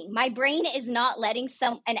gagging. My brain is not letting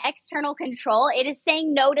an external control. It is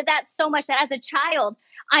saying no to that so much that as a child,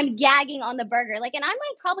 I'm gagging on the burger. Like, and I'm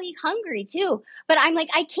like probably hungry too, but I'm like,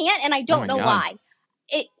 I can't, and I don't know why.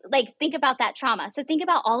 Like, think about that trauma. So think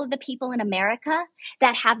about all of the people in America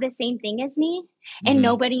that have the same thing as me, and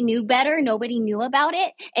nobody knew better. Nobody knew about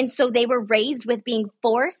it. And so they were raised with being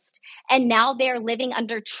forced, and now they're living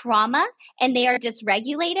under trauma, and they are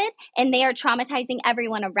dysregulated, and they are traumatizing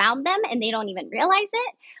everyone around them, and they don't even realize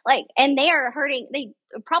it. Like, and they are hurting. They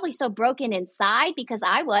are probably so broken inside because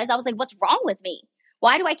I was like, what's wrong with me?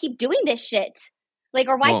 Why do I keep doing this shit? Like,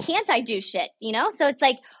 or why can't I do shit? You know? So it's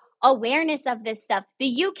like, awareness of this stuff.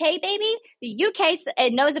 The UK, baby, the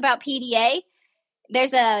UK knows about PDA.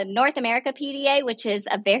 There's a North America PDA, which is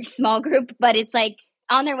a very small group, but it's like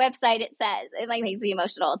on their website, it says, it like makes me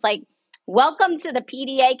emotional. It's like, welcome to the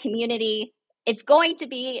PDA community. It's going to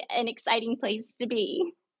be an exciting place to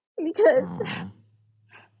be because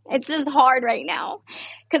it's just hard right now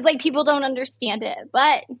because like people don't understand it.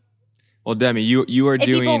 But well, Demi, you are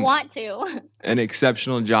doing people want to an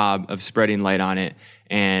exceptional job of spreading light on it.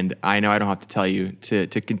 And I know I don't have to tell you to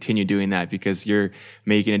continue doing that because you're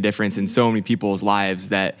making a difference in so many people's lives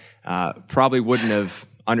that probably wouldn't have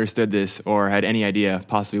understood this or had any idea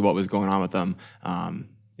possibly what was going on with them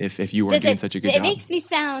if you weren't doing such a good job. It makes me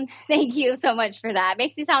sound, thank you so much for that. It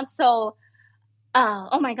makes me sound so,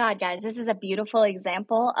 oh my God, guys, this is a beautiful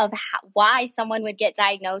example of why someone would get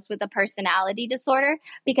diagnosed with a personality disorder,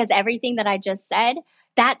 because everything that I just said,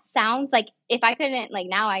 that sounds like if I couldn't, like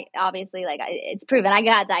now I obviously like it's proven I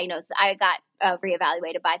got diagnosed. I got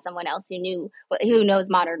reevaluated by someone else who knows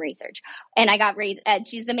modern research. And I got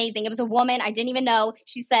she's amazing. It was a woman. I didn't even know.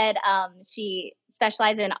 She said she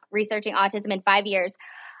specialized in researching autism in 5 years.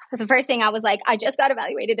 The first thing I was like, I just got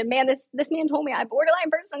evaluated. And man, this man told me I have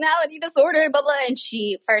borderline personality disorder, blah, blah. And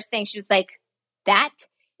she was like, that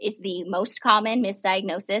is the most common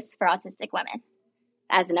misdiagnosis for autistic women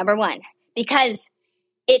as number one. Because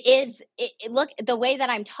look, the way that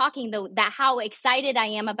I'm talking, that how excited I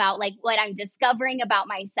am about like what I'm discovering about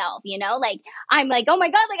myself, you know, like I'm like, oh my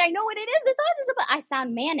God, like I know what it is. It's autism, but I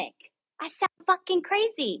sound manic. I sound fucking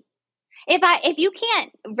crazy.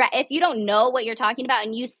 If you don't know what you're talking about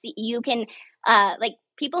and you can, like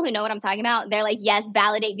people who know what I'm talking about, they're like, yes,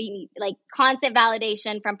 validate me, like constant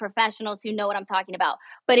validation from professionals who know what I'm talking about.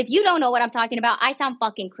 But if you don't know what I'm talking about, I sound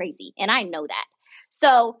fucking crazy. And I know that.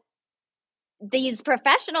 So these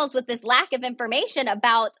professionals with this lack of information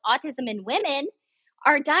about autism in women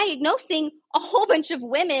are diagnosing a whole bunch of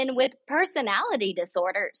women with personality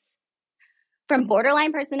disorders. From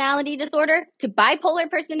borderline personality disorder to bipolar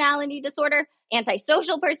personality disorder,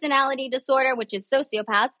 antisocial personality disorder, which is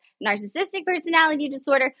sociopaths, narcissistic personality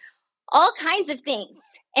disorder, all kinds of things.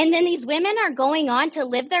 And then these women are going on to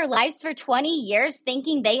live their lives for 20 years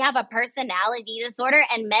thinking they have a personality disorder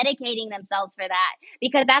and medicating themselves for that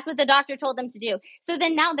because that's what the doctor told them to do. So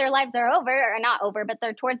then now their lives are over, or not over, but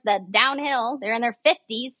they're towards the downhill. They're in their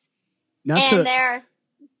 50s. Go ahead.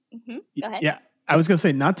 Yeah, I was going to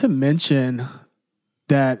say, not to mention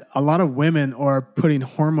that a lot of women are putting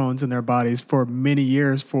hormones in their bodies for many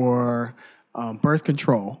years for birth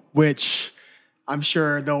control, which I'm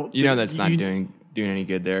sure they'll... that's not doing doing any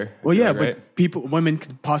good there. Well, yeah, right? but women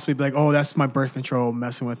could possibly be like, "Oh, that's my birth control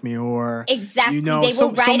messing with me," or exactly, you know, they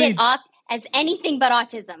will write it off as anything but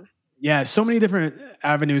autism. Yeah, so many different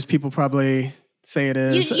avenues people probably say it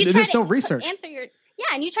is. There's no research.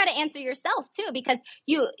 And you try to answer yourself too, because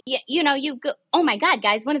you go, oh my God,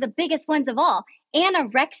 guys, one of the biggest ones of all,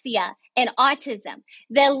 anorexia and autism.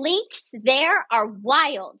 The links there are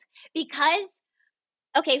wild because,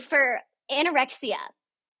 okay, for anorexia,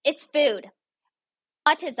 it's food.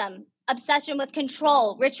 Autism, obsession with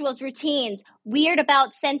control, rituals, routines, weird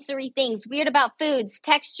about sensory things, weird about foods,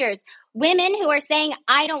 textures. Women who are saying,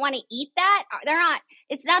 I don't want to eat that,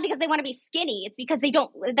 it's not because they want to be skinny. It's because they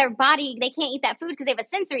can't eat that food because they have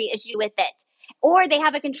a sensory issue with it. Or they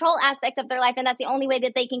have a control aspect of their life, and that's the only way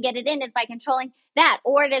that they can get it in is by controlling that.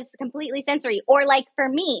 Or it is completely sensory. Or like for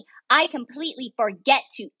me, I completely forget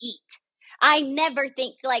to eat. I never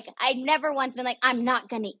once been like, I'm not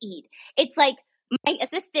going to eat. It's like, my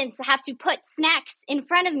assistants have to put snacks in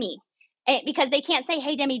front of me because they can't say,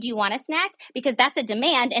 hey, Demi, do you want a snack? Because that's a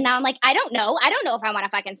demand. And now I'm like, I don't know if I want a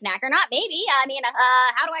fucking snack or not. Maybe. I mean,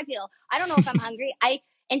 how do I feel? I don't know if I'm hungry.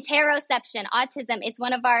 Interoception, autism, it's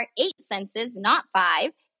one of our 8 senses, not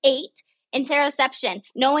 5, 8. Interoception,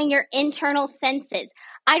 knowing your internal senses.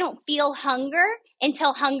 I don't feel hunger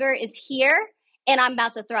until hunger is here and I'm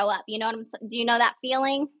about to throw up. Do you know that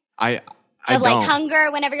feeling? Like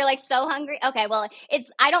hunger whenever you're like so hungry. Okay, well,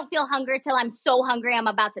 I don't feel hunger till I'm so hungry I'm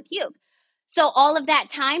about to puke. So all of that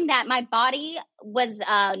time that my body was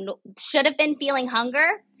should have been feeling hunger,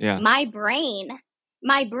 my brain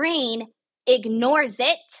ignores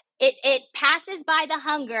it. It passes by the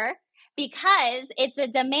hunger because it's a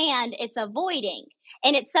demand it's avoiding.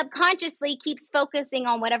 And it subconsciously keeps focusing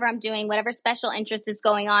on whatever I'm doing, whatever special interest is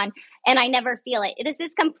going on, and I never feel it. This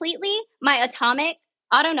is completely my autonomic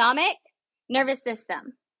nervous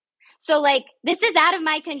system. So like this is out of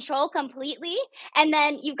my control completely. And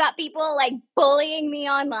then you've got people like bullying me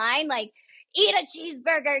online, like eat a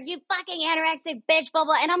cheeseburger, you fucking anorexic bitch, blah,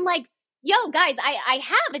 blah. And I'm like, yo guys, I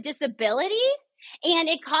have a disability and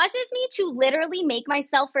it causes me to literally make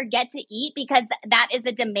myself forget to eat because that is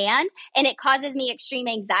a demand and it causes me extreme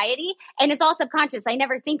anxiety and it's all subconscious. I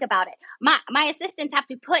never think about it. My assistants have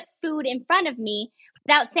to put food in front of me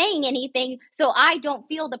without saying anything so I don't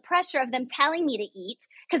feel the pressure of them telling me to eat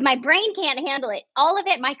because my brain can't handle it. All of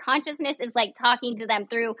it, my consciousness is like talking to them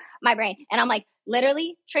through my brain. And I'm like,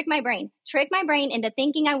 literally trick my brain into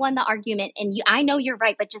thinking I won the argument. And I know you're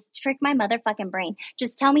right, but just trick my motherfucking brain.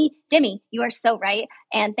 Just tell me, Demi, you are so right.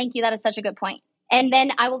 And thank you. That is such a good point. And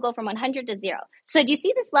then I will go from 100 to 0. So do you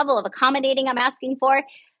see this level of accommodating I'm asking for?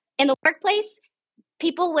 In the workplace,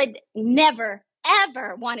 people would never,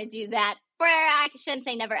 ever want to do that. I shouldn't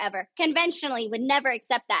say never, ever. Conventionally would never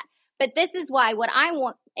accept that. But this is why what I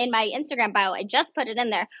want in my Instagram bio, I just put it in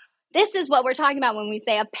there. This is what we're talking about when we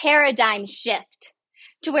say a paradigm shift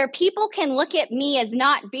to where people can look at me as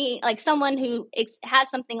not being like someone who has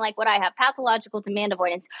something like what I have, pathological demand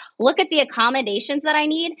avoidance. Look at the accommodations that I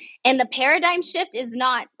need. And the paradigm shift is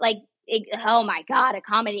not like, oh my God,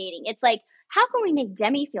 accommodating. It's like, how can we make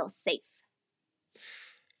Demi feel safe?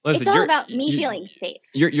 Listen, it's all about me feeling safe.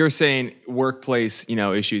 You're saying workplace,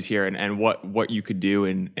 issues here and what you could do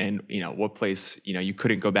and what place, you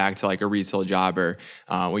couldn't go back to like a retail job or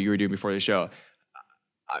what you were doing before the show.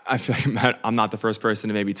 I feel like I'm not the first person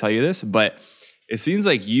to maybe tell you this, but it seems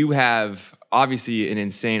like you have obviously an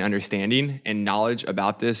insane understanding and knowledge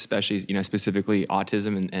about this, especially, specifically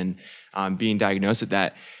autism and being diagnosed with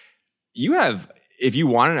that. You have, if you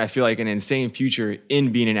wanted, I feel like an insane future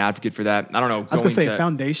in being an advocate for that. I don't know. I was going to say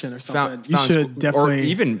foundation or something. You should definitely. Or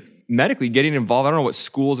even medically getting involved. I don't know what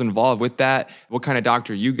school's involved with that, what kind of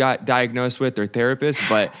doctor you got diagnosed with or therapist,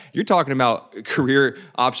 but you're talking about career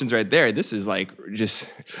options right there. This is like just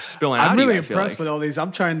spilling out. I'm really impressed with all these. I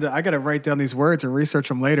got to write down these words and research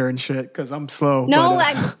them later and shit because I'm slow. No,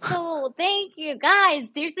 so thank you guys.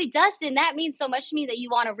 Seriously, Dustin, that means so much to me that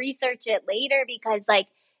you want to research it later because like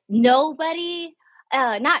nobody...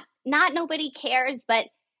 not nobody cares, but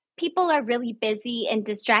people are really busy and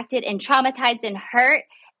distracted and traumatized and hurt.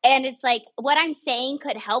 And it's like what I'm saying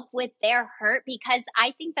could help with their hurt because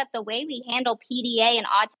I think that the way we handle PDA and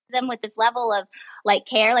autism with this level of like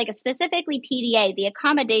care, like specifically PDA, the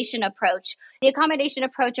accommodation approach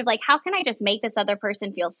of like, how can I just make this other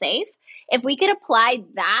person feel safe? If we could apply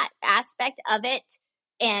that aspect of it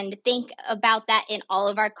and think about that in all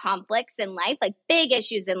of our conflicts in life, like big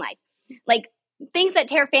issues in life, like things that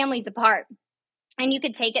tear families apart. And you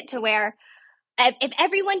could take it to where if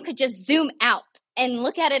everyone could just zoom out and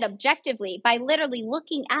look at it objectively by literally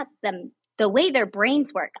looking at the way their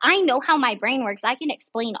brains work. I know how my brain works. I can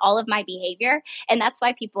explain all of my behavior. And that's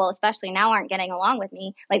why people, especially now, aren't getting along with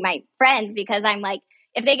me, like my friends, because I'm like,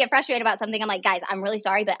 if they get frustrated about something, I'm like, guys, I'm really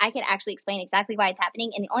sorry, but I can actually explain exactly why it's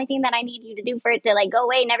happening. And the only thing that I need you to do for it to like go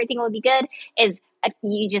away and everything will be good is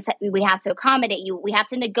we have to accommodate you. We have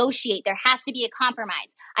to negotiate. There has to be a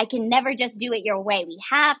compromise. I can never just do it your way. We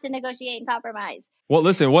have to negotiate and compromise. Well,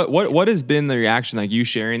 listen, what has been the reaction, like you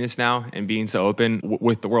sharing this now and being so open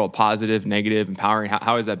with the world, positive, negative, empowering?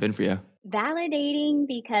 How has that been for you? Validating,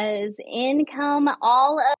 because in come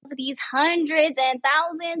all of these hundreds and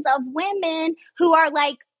thousands of women who are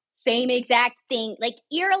like same exact thing, like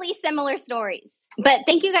eerily similar stories. But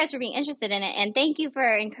thank you guys for being interested in it. And thank you for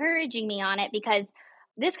encouraging me on it, because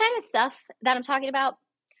this kind of stuff that I'm talking about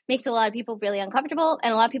makes a lot of people really uncomfortable,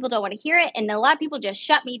 and a lot of people don't want to hear it. And a lot of people just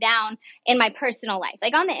shut me down in my personal life.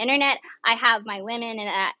 Like on the internet, I have my women and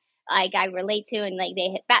that like I relate to, and like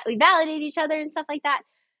we validate each other and stuff like that.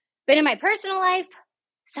 But in my personal life,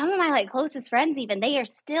 some of my like closest friends, even, they are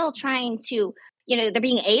still trying to, they're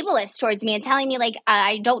being ableist towards me and telling me like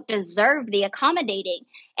I don't deserve the accommodating.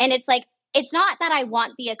 And it's like, it's not that I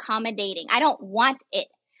want the accommodating. I don't want it.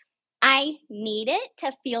 I need it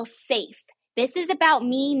to feel safe. This is about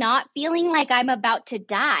me not feeling like I'm about to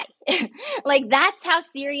die. Like that's how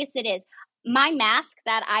serious it is. My mask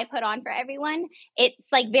that I put on for everyone,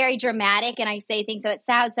 it's like very dramatic, and I say things so it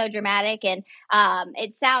sounds so dramatic, and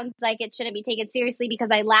it sounds like it shouldn't be taken seriously because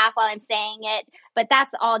I laugh while I'm saying it, but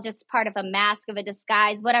that's all just part of a mask, of a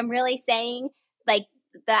disguise. What I'm really saying, like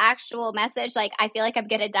the actual message, like I feel like I'm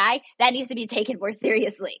gonna die, that needs to be taken more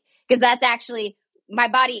seriously, because that's actually, my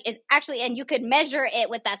body is actually, and you could measure it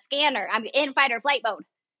with that scanner. I'm in fight or flight mode.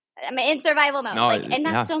 I'm in survival mode. No, and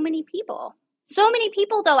that's so many people. So many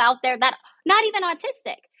people, though, out there that not even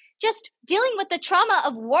autistic, just dealing with the trauma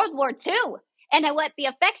of World War II and what the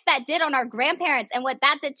effects that did on our grandparents and what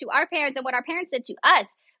that did to our parents and what our parents did to us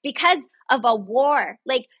because of a war.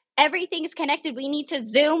 Like everything's connected. We need to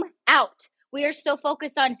zoom out. We are so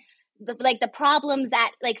focused on the problems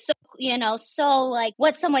at like, so like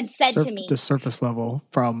what someone said to me. The surface level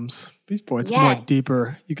problems. It's more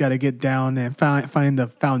deeper. You got to get down and find the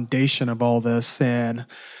foundation of all this. And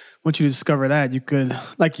once you discover that, you could,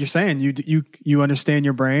 like you're saying, you understand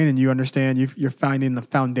your brain, and you understand you're finding the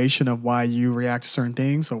foundation of why you react to certain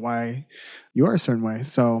things or why you are a certain way.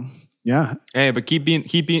 So yeah. Hey, but keep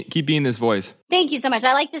being this voice. Thank you so much.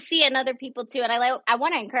 I like to see it in other people too, and I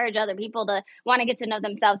want to encourage other people to want to get to know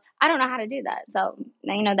themselves. I don't know how to do that, so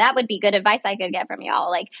that would be good advice I could get from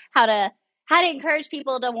y'all, like how to encourage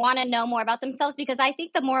people to want to know more about themselves, because I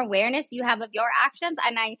think the more awareness you have of your actions,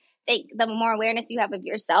 and I think the more awareness you have of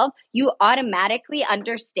yourself, you automatically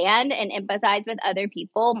understand and empathize with other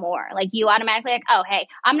people more. Like you automatically like, oh, hey,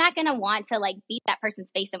 I'm not going to want to like beat that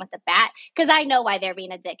person's face in with a bat because I know why they're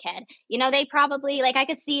being a dickhead. they probably like, I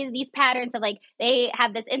could see these patterns of like, they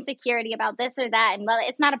have this insecurity about this or that. And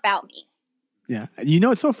it's not about me. Yeah.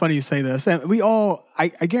 It's so funny you say this. And I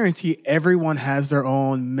guarantee everyone has their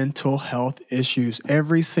own mental health issues.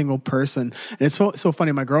 Every single person. And it's so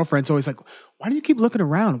funny. My girlfriend's always like, why do you keep looking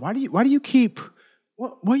around? Why do you keep,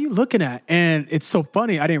 what are you looking at? And it's so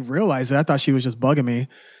funny. I didn't realize it. I thought she was just bugging me.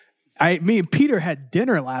 Me and Peter had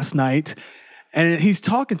dinner last night, and he's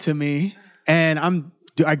talking to me, and I'm,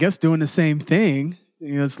 I guess, doing the same thing.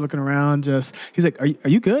 Just looking around, he's like, are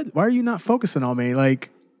you good? Why are you not focusing on me?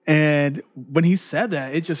 And when he said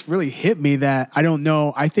that, it just really hit me that I don't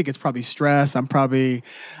know. I think it's probably stress. I'm probably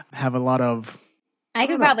have a lot of. I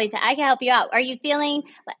can help you out. Are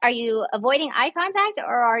you avoiding eye contact,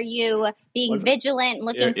 or are you being vigilant,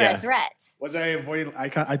 looking for a threat? Was I avoiding eye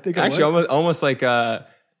contact? I think actually almost like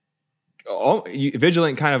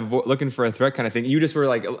vigilant, kind of looking for a threat kind of thing. You just were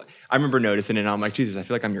like, I remember noticing it, and I'm like, Jesus, I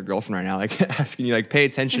feel like I'm your girlfriend right now, like asking you, like, pay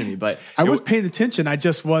attention to me. But I was paying attention. I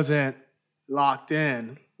just wasn't locked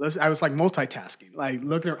in. I was like multitasking, like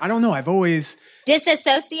looking. I don't know. I've always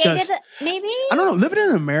disassociated. Maybe I don't know. Living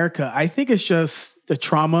in America, I think it's just the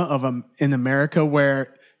trauma of in America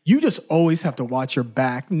where you just always have to watch your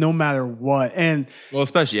back, no matter what. And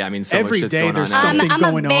especially, so every day there's something going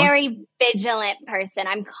on. I'm a very vigilant person.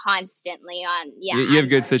 I'm constantly on. Yeah, you have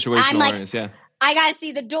good situational awareness. Yeah, I gotta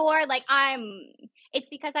see the door. It's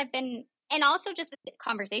because I've been, and also just with the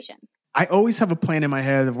conversation. I always have a plan in my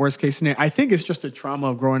head of worst case scenario. I think it's just a trauma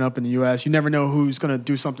of growing up in the U.S. You never know who's going to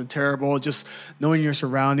do something terrible. Just knowing your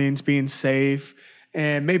surroundings, being safe,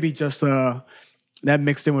 and maybe just that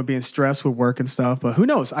mixed in with being stressed with work and stuff. But who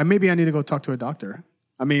knows? Maybe I need to go talk to a doctor.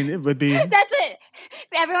 It would be. That's it.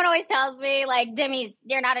 Everyone always tells me, like, Demi,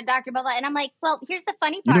 you're not a doctor, blah, blah. And I'm like, well, here's the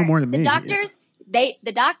funny part. You know more than me. The doctors,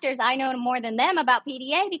 the doctors, I know more than them about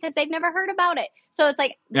PDA because they've never heard about it. So it's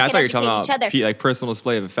like, we I can thought you were talking educate about each other. like personal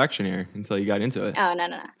display of affection here until you got into it. Oh,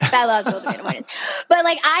 no. Pathological domain avoidance. But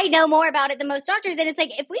like, I know more about it than most doctors. And it's like,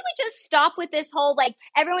 if we would just stop with this whole, like,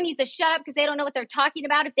 everyone needs to shut up because they don't know what they're talking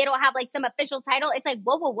about. If they don't have like some official title, it's like,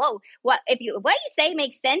 whoa. What you say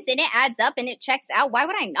makes sense and it adds up and it checks out. Why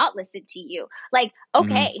would I not listen to you? Like,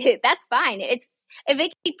 okay, that's fine. If it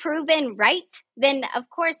can be proven right, then of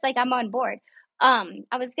course, like, I'm on board.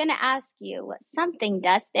 I was going to ask you something,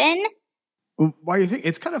 Dustin. Why do you think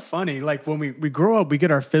it's kind of funny? Like when we grow up, we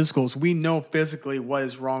get our physicals. We know physically what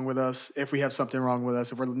is wrong with us. If we have something wrong with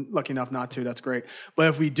us, if we're lucky enough not to, that's great. But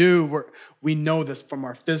if we do, we know this from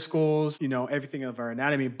our physicals, everything of our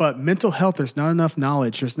anatomy. But mental health, there's not enough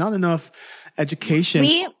knowledge. There's not enough education.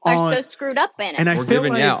 We are so screwed up in it. And we're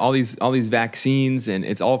given all these vaccines, and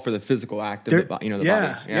it's all for the physical act of the body.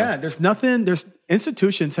 Yeah. There's nothing.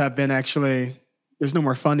 Institutions have been actually. There's no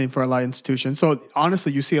more funding for a lot of institutions. So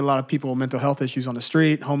honestly, you see a lot of people with mental health issues on the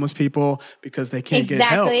street, homeless people, because they can't get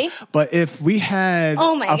help. But if we had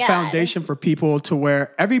foundation for people to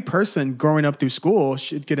where every person growing up through school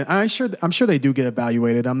should get I'm sure they do get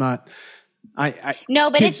evaluated. I'm not.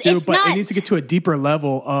 No, but it's not. It needs to get to a deeper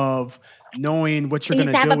level of knowing what you're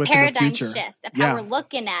going to deal with in the future. Shift of how we're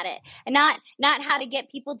looking at it, and not how to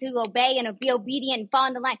get people to obey and be obedient and fall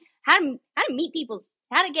in the line.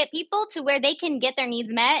 How to get people to where they can get their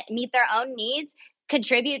needs met, meet their own needs,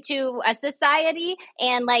 contribute to a society,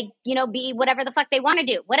 and be whatever the fuck they want to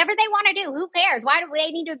do. Whatever they want to do, who cares? Why do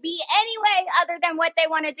they need to be anyway other than what they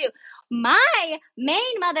want to do? My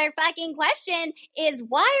main motherfucking question is,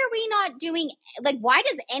 why are we not doing, why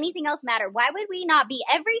does anything else matter? Why would we not be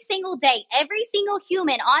every single day, every single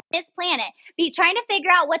human on this planet be trying to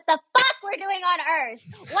figure out what the fuck we're doing on Earth?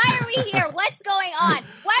 Why are we here? What's going on?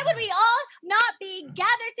 Why would we all not be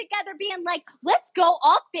gathered together being like, let's go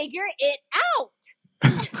all figure it out?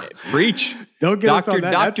 Preach. Don't get us on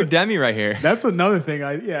that. Dr. Demi right here. That's another thing.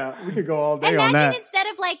 We could go all day on that. Instead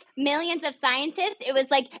of millions of scientists, it was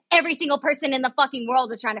every single person in the fucking world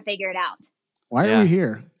was trying to figure it out. Why are we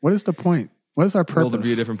here? What is the point? What is our purpose? World will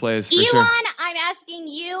be a different place. Elon, I'm asking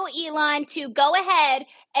you, Elon, to go ahead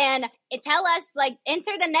and tell us,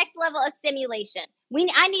 enter the next level of simulation.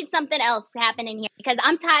 I need something else happening here because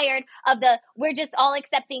I'm tired of we're just all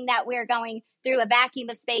accepting that we're going through a vacuum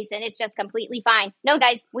of space and it's just completely fine. No,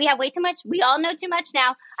 guys, we have way too much. We all know too much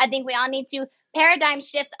now. I think we all need to paradigm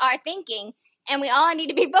shift our thinking, and we all need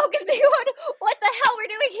to be focusing on what the hell we're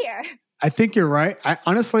doing here. I think you're right.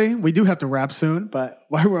 Honestly, we do have to wrap soon, but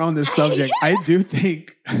while we're on this subject, I do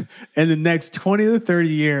think in the next 20 to 30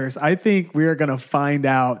 years, I think we are going to find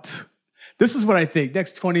out. This is what I think.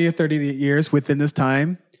 Next 20 or 30 years within this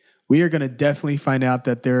time, we are going to definitely find out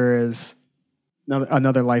that there is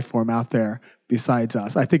another life form out there besides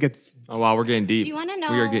us. I think it's... Oh, wow. We're getting deep. Do you want to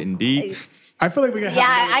know? We are getting deep. I feel like we can.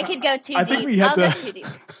 I could go too deep. I think we have I'll go too deep.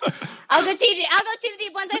 I'll go too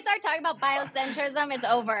deep. Once I start talking about biocentrism, it's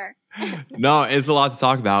over. No, it's a lot to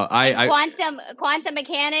talk about. Quantum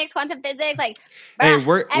mechanics, quantum physics,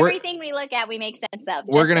 everything we look at, we make sense of.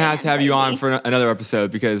 We're gonna have to have you on for another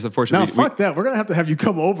episode because unfortunately, fuck that. We're gonna have you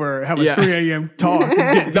come over, have a 3 a.m. talk, and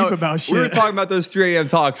get deep about shit. We were talking about those 3 a.m.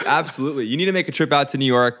 talks. Absolutely, you need to make a trip out to New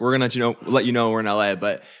York. We're gonna let you know we're in LA,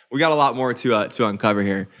 but we got a lot more to uncover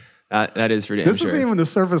here. That is for damn This sure. isn't even the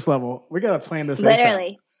surface level. We got to plan this.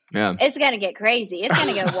 Literally. ASAP. Yeah. It's going to get crazy. It's going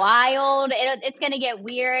to get wild. It's going to get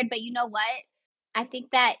weird. But you know what? I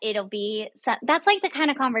think that it'll be... That's the kind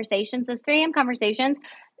of conversations, those 3 a.m. conversations,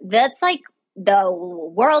 that's the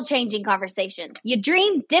world-changing conversations. You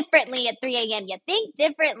dream differently at 3 a.m. You think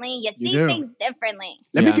differently. You see things differently.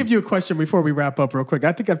 Let me give you a question before we wrap up real quick.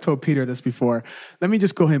 I think I've told Peter this before. Let me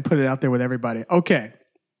just go ahead and put it out there with everybody. Okay.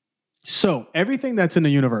 So everything that's in the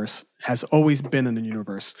universe has always been in the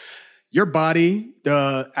universe. Your body,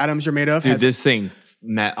 the atoms you're made of. Dude, this thing,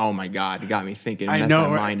 Matt, oh my God, it got me thinking. I know, my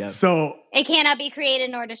right? mind up. So it cannot be created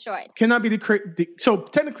nor destroyed. Cannot be so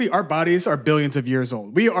technically our bodies are billions of years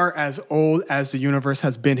old. We are as old as the universe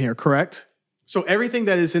has been here, correct? So everything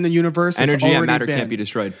that is in the universe has already been. Energy and matter can't be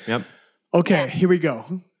destroyed. Yep. Okay, Here we go.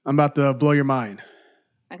 I'm about to blow your mind.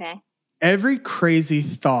 Okay. Every crazy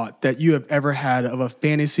thought that you have ever had of a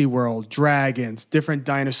fantasy world, dragons, different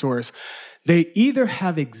dinosaurs, they either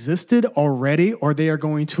have existed already or they are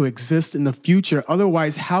going to exist in the future.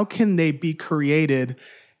 Otherwise, how can they be created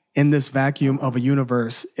in this vacuum of a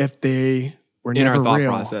universe if they were never real? In our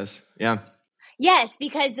thought process, yeah. Yes,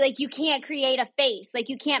 because you can't create a face.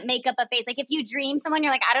 You can't make up a face. If you dream someone,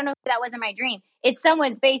 you're like, I don't know if that wasn't my dream. It's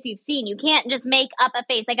someone's face you've seen. You can't just make up a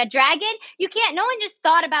face. Like a dragon, you can't. No one just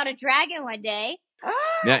thought about a dragon one day.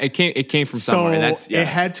 Yeah, it came from somewhere. And that's it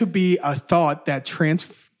had to be a thought that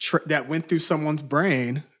that went through someone's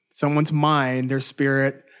brain, someone's mind, their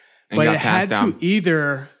spirit, And but got it had passed down. to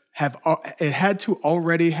either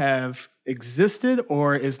already have existed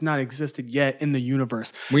or is not existed yet in the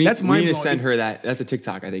universe. We That's need to mind-blowing. send her that. That's a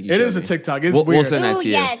TikTok, I think. It is a TikTok. It's We'll weird. send that Ooh, to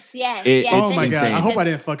you. yes. Oh my insane. God! I hope I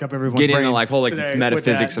didn't fuck up everyone's Get into brain like whole like today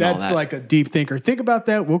metaphysics with and all That's that. like a deep thinker. Think about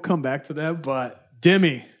that. We'll come back to that. But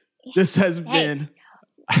Demi, this has been.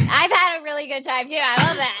 I've had a really good time too. I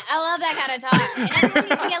love that. I love that kind of talk. And everyone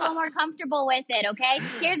needs to get a little more comfortable with it, okay?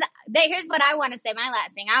 Here's what I want to say. My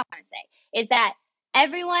last thing I want to say is that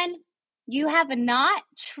everyone, you have not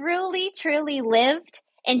truly lived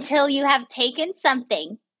until you have taken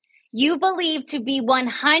something you believe to be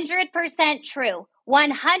 100% true,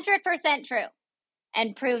 100% true,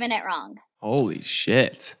 and proven it wrong. Holy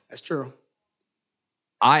shit. That's true.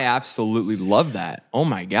 I absolutely love that. Oh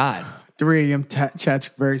my God. 3 a.m. Chat's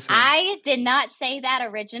very soon. I did not say that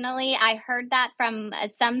originally. I heard that from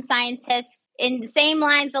some scientists in the same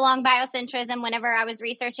lines along biocentrism whenever I was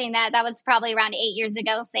researching that. That was probably around 8 years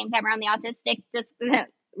ago, same time around the autistic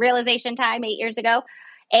realization time 8 years ago.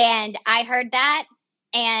 And I heard that,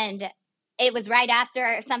 and it was right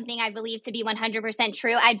after something I believed to be 100%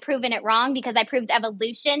 true. I'd proven it wrong because I proved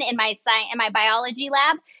evolution in my biology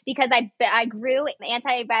lab because I grew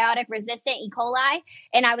antibiotic resistant E. coli,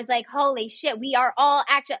 and I was like, holy shit, we are all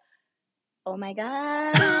actually. Oh my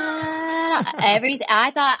God.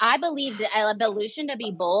 I believed evolution to be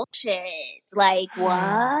bullshit. Like,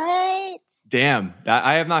 what? Damn.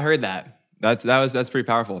 I have not heard that. That's pretty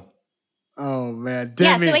powerful. Oh man.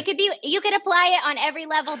 Yeah, Demi. so it could be, you could apply it on every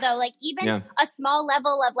level though. Like even a small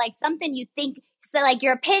level of like something you think, so like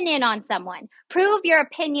your opinion on someone. Prove your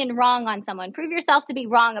opinion wrong on someone. Prove yourself to be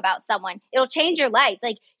wrong about someone. It'll change your life.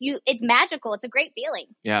 Like it's magical. It's a great feeling.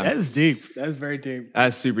 Yeah. That is deep. That is very deep.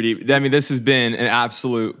 That's super deep. I mean, this has been an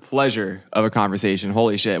absolute pleasure of a conversation.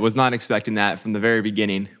 Holy shit. Was not expecting that from the very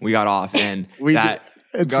beginning. We got off and got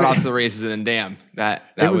off to the races, and then damn, that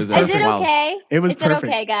was Is it wild. okay? It was Is perfect. it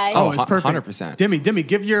okay, guys? Oh, it's perfect. 100%. Demi,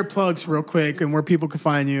 give your plugs real quick and where people can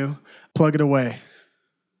find you. Plug it away.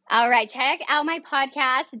 All right, check out my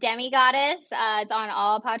podcast, Demi Goddess. It's on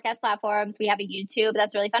all podcast platforms. We have a YouTube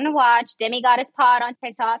that's really fun to watch. Demi Goddess Pod on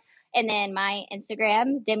TikTok, and then my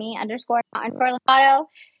Instagram, Demi_Lovato.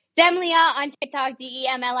 Demlia on TikTok,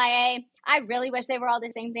 DEMLIA. I really wish they were all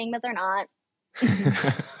the same thing, but they're not.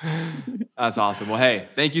 That's awesome. Well, hey,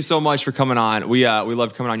 thank you so much for coming on. We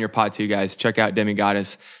loved coming on your pod too, guys. Check out Demi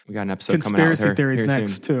Goddess. We got an episode coming out with her. Conspiracy theories here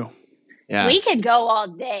next soon. too. Yeah. We could go all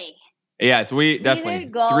day. Yeah, so we could definitely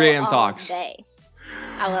go 3 a.m. all talks. day.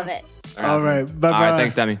 I love it. All right. Bye-bye. All right,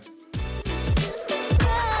 thanks, Demi.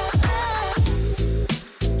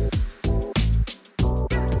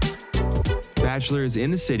 Bachelors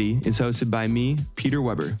in the City is hosted by me, Peter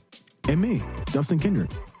Weber. And me, Dustin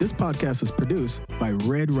Kendrick. This podcast is produced by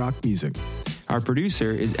Red Rock Music. Our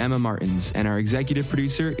producer is Emma Martins, and our executive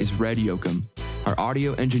producer is Red Yoakum. Our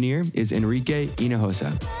audio engineer is Enrique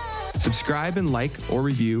Hinojosa. Subscribe and like or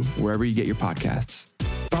review wherever you get your podcasts.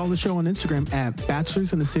 Follow the show on Instagram at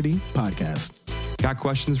Bachelors in the City Podcast. Got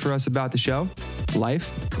questions for us about the show,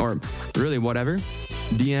 life, or really whatever?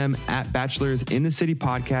 DM at Bachelors in the City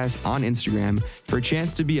Podcast on Instagram for a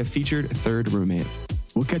chance to be a featured third roommate.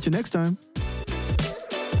 We'll catch you next time.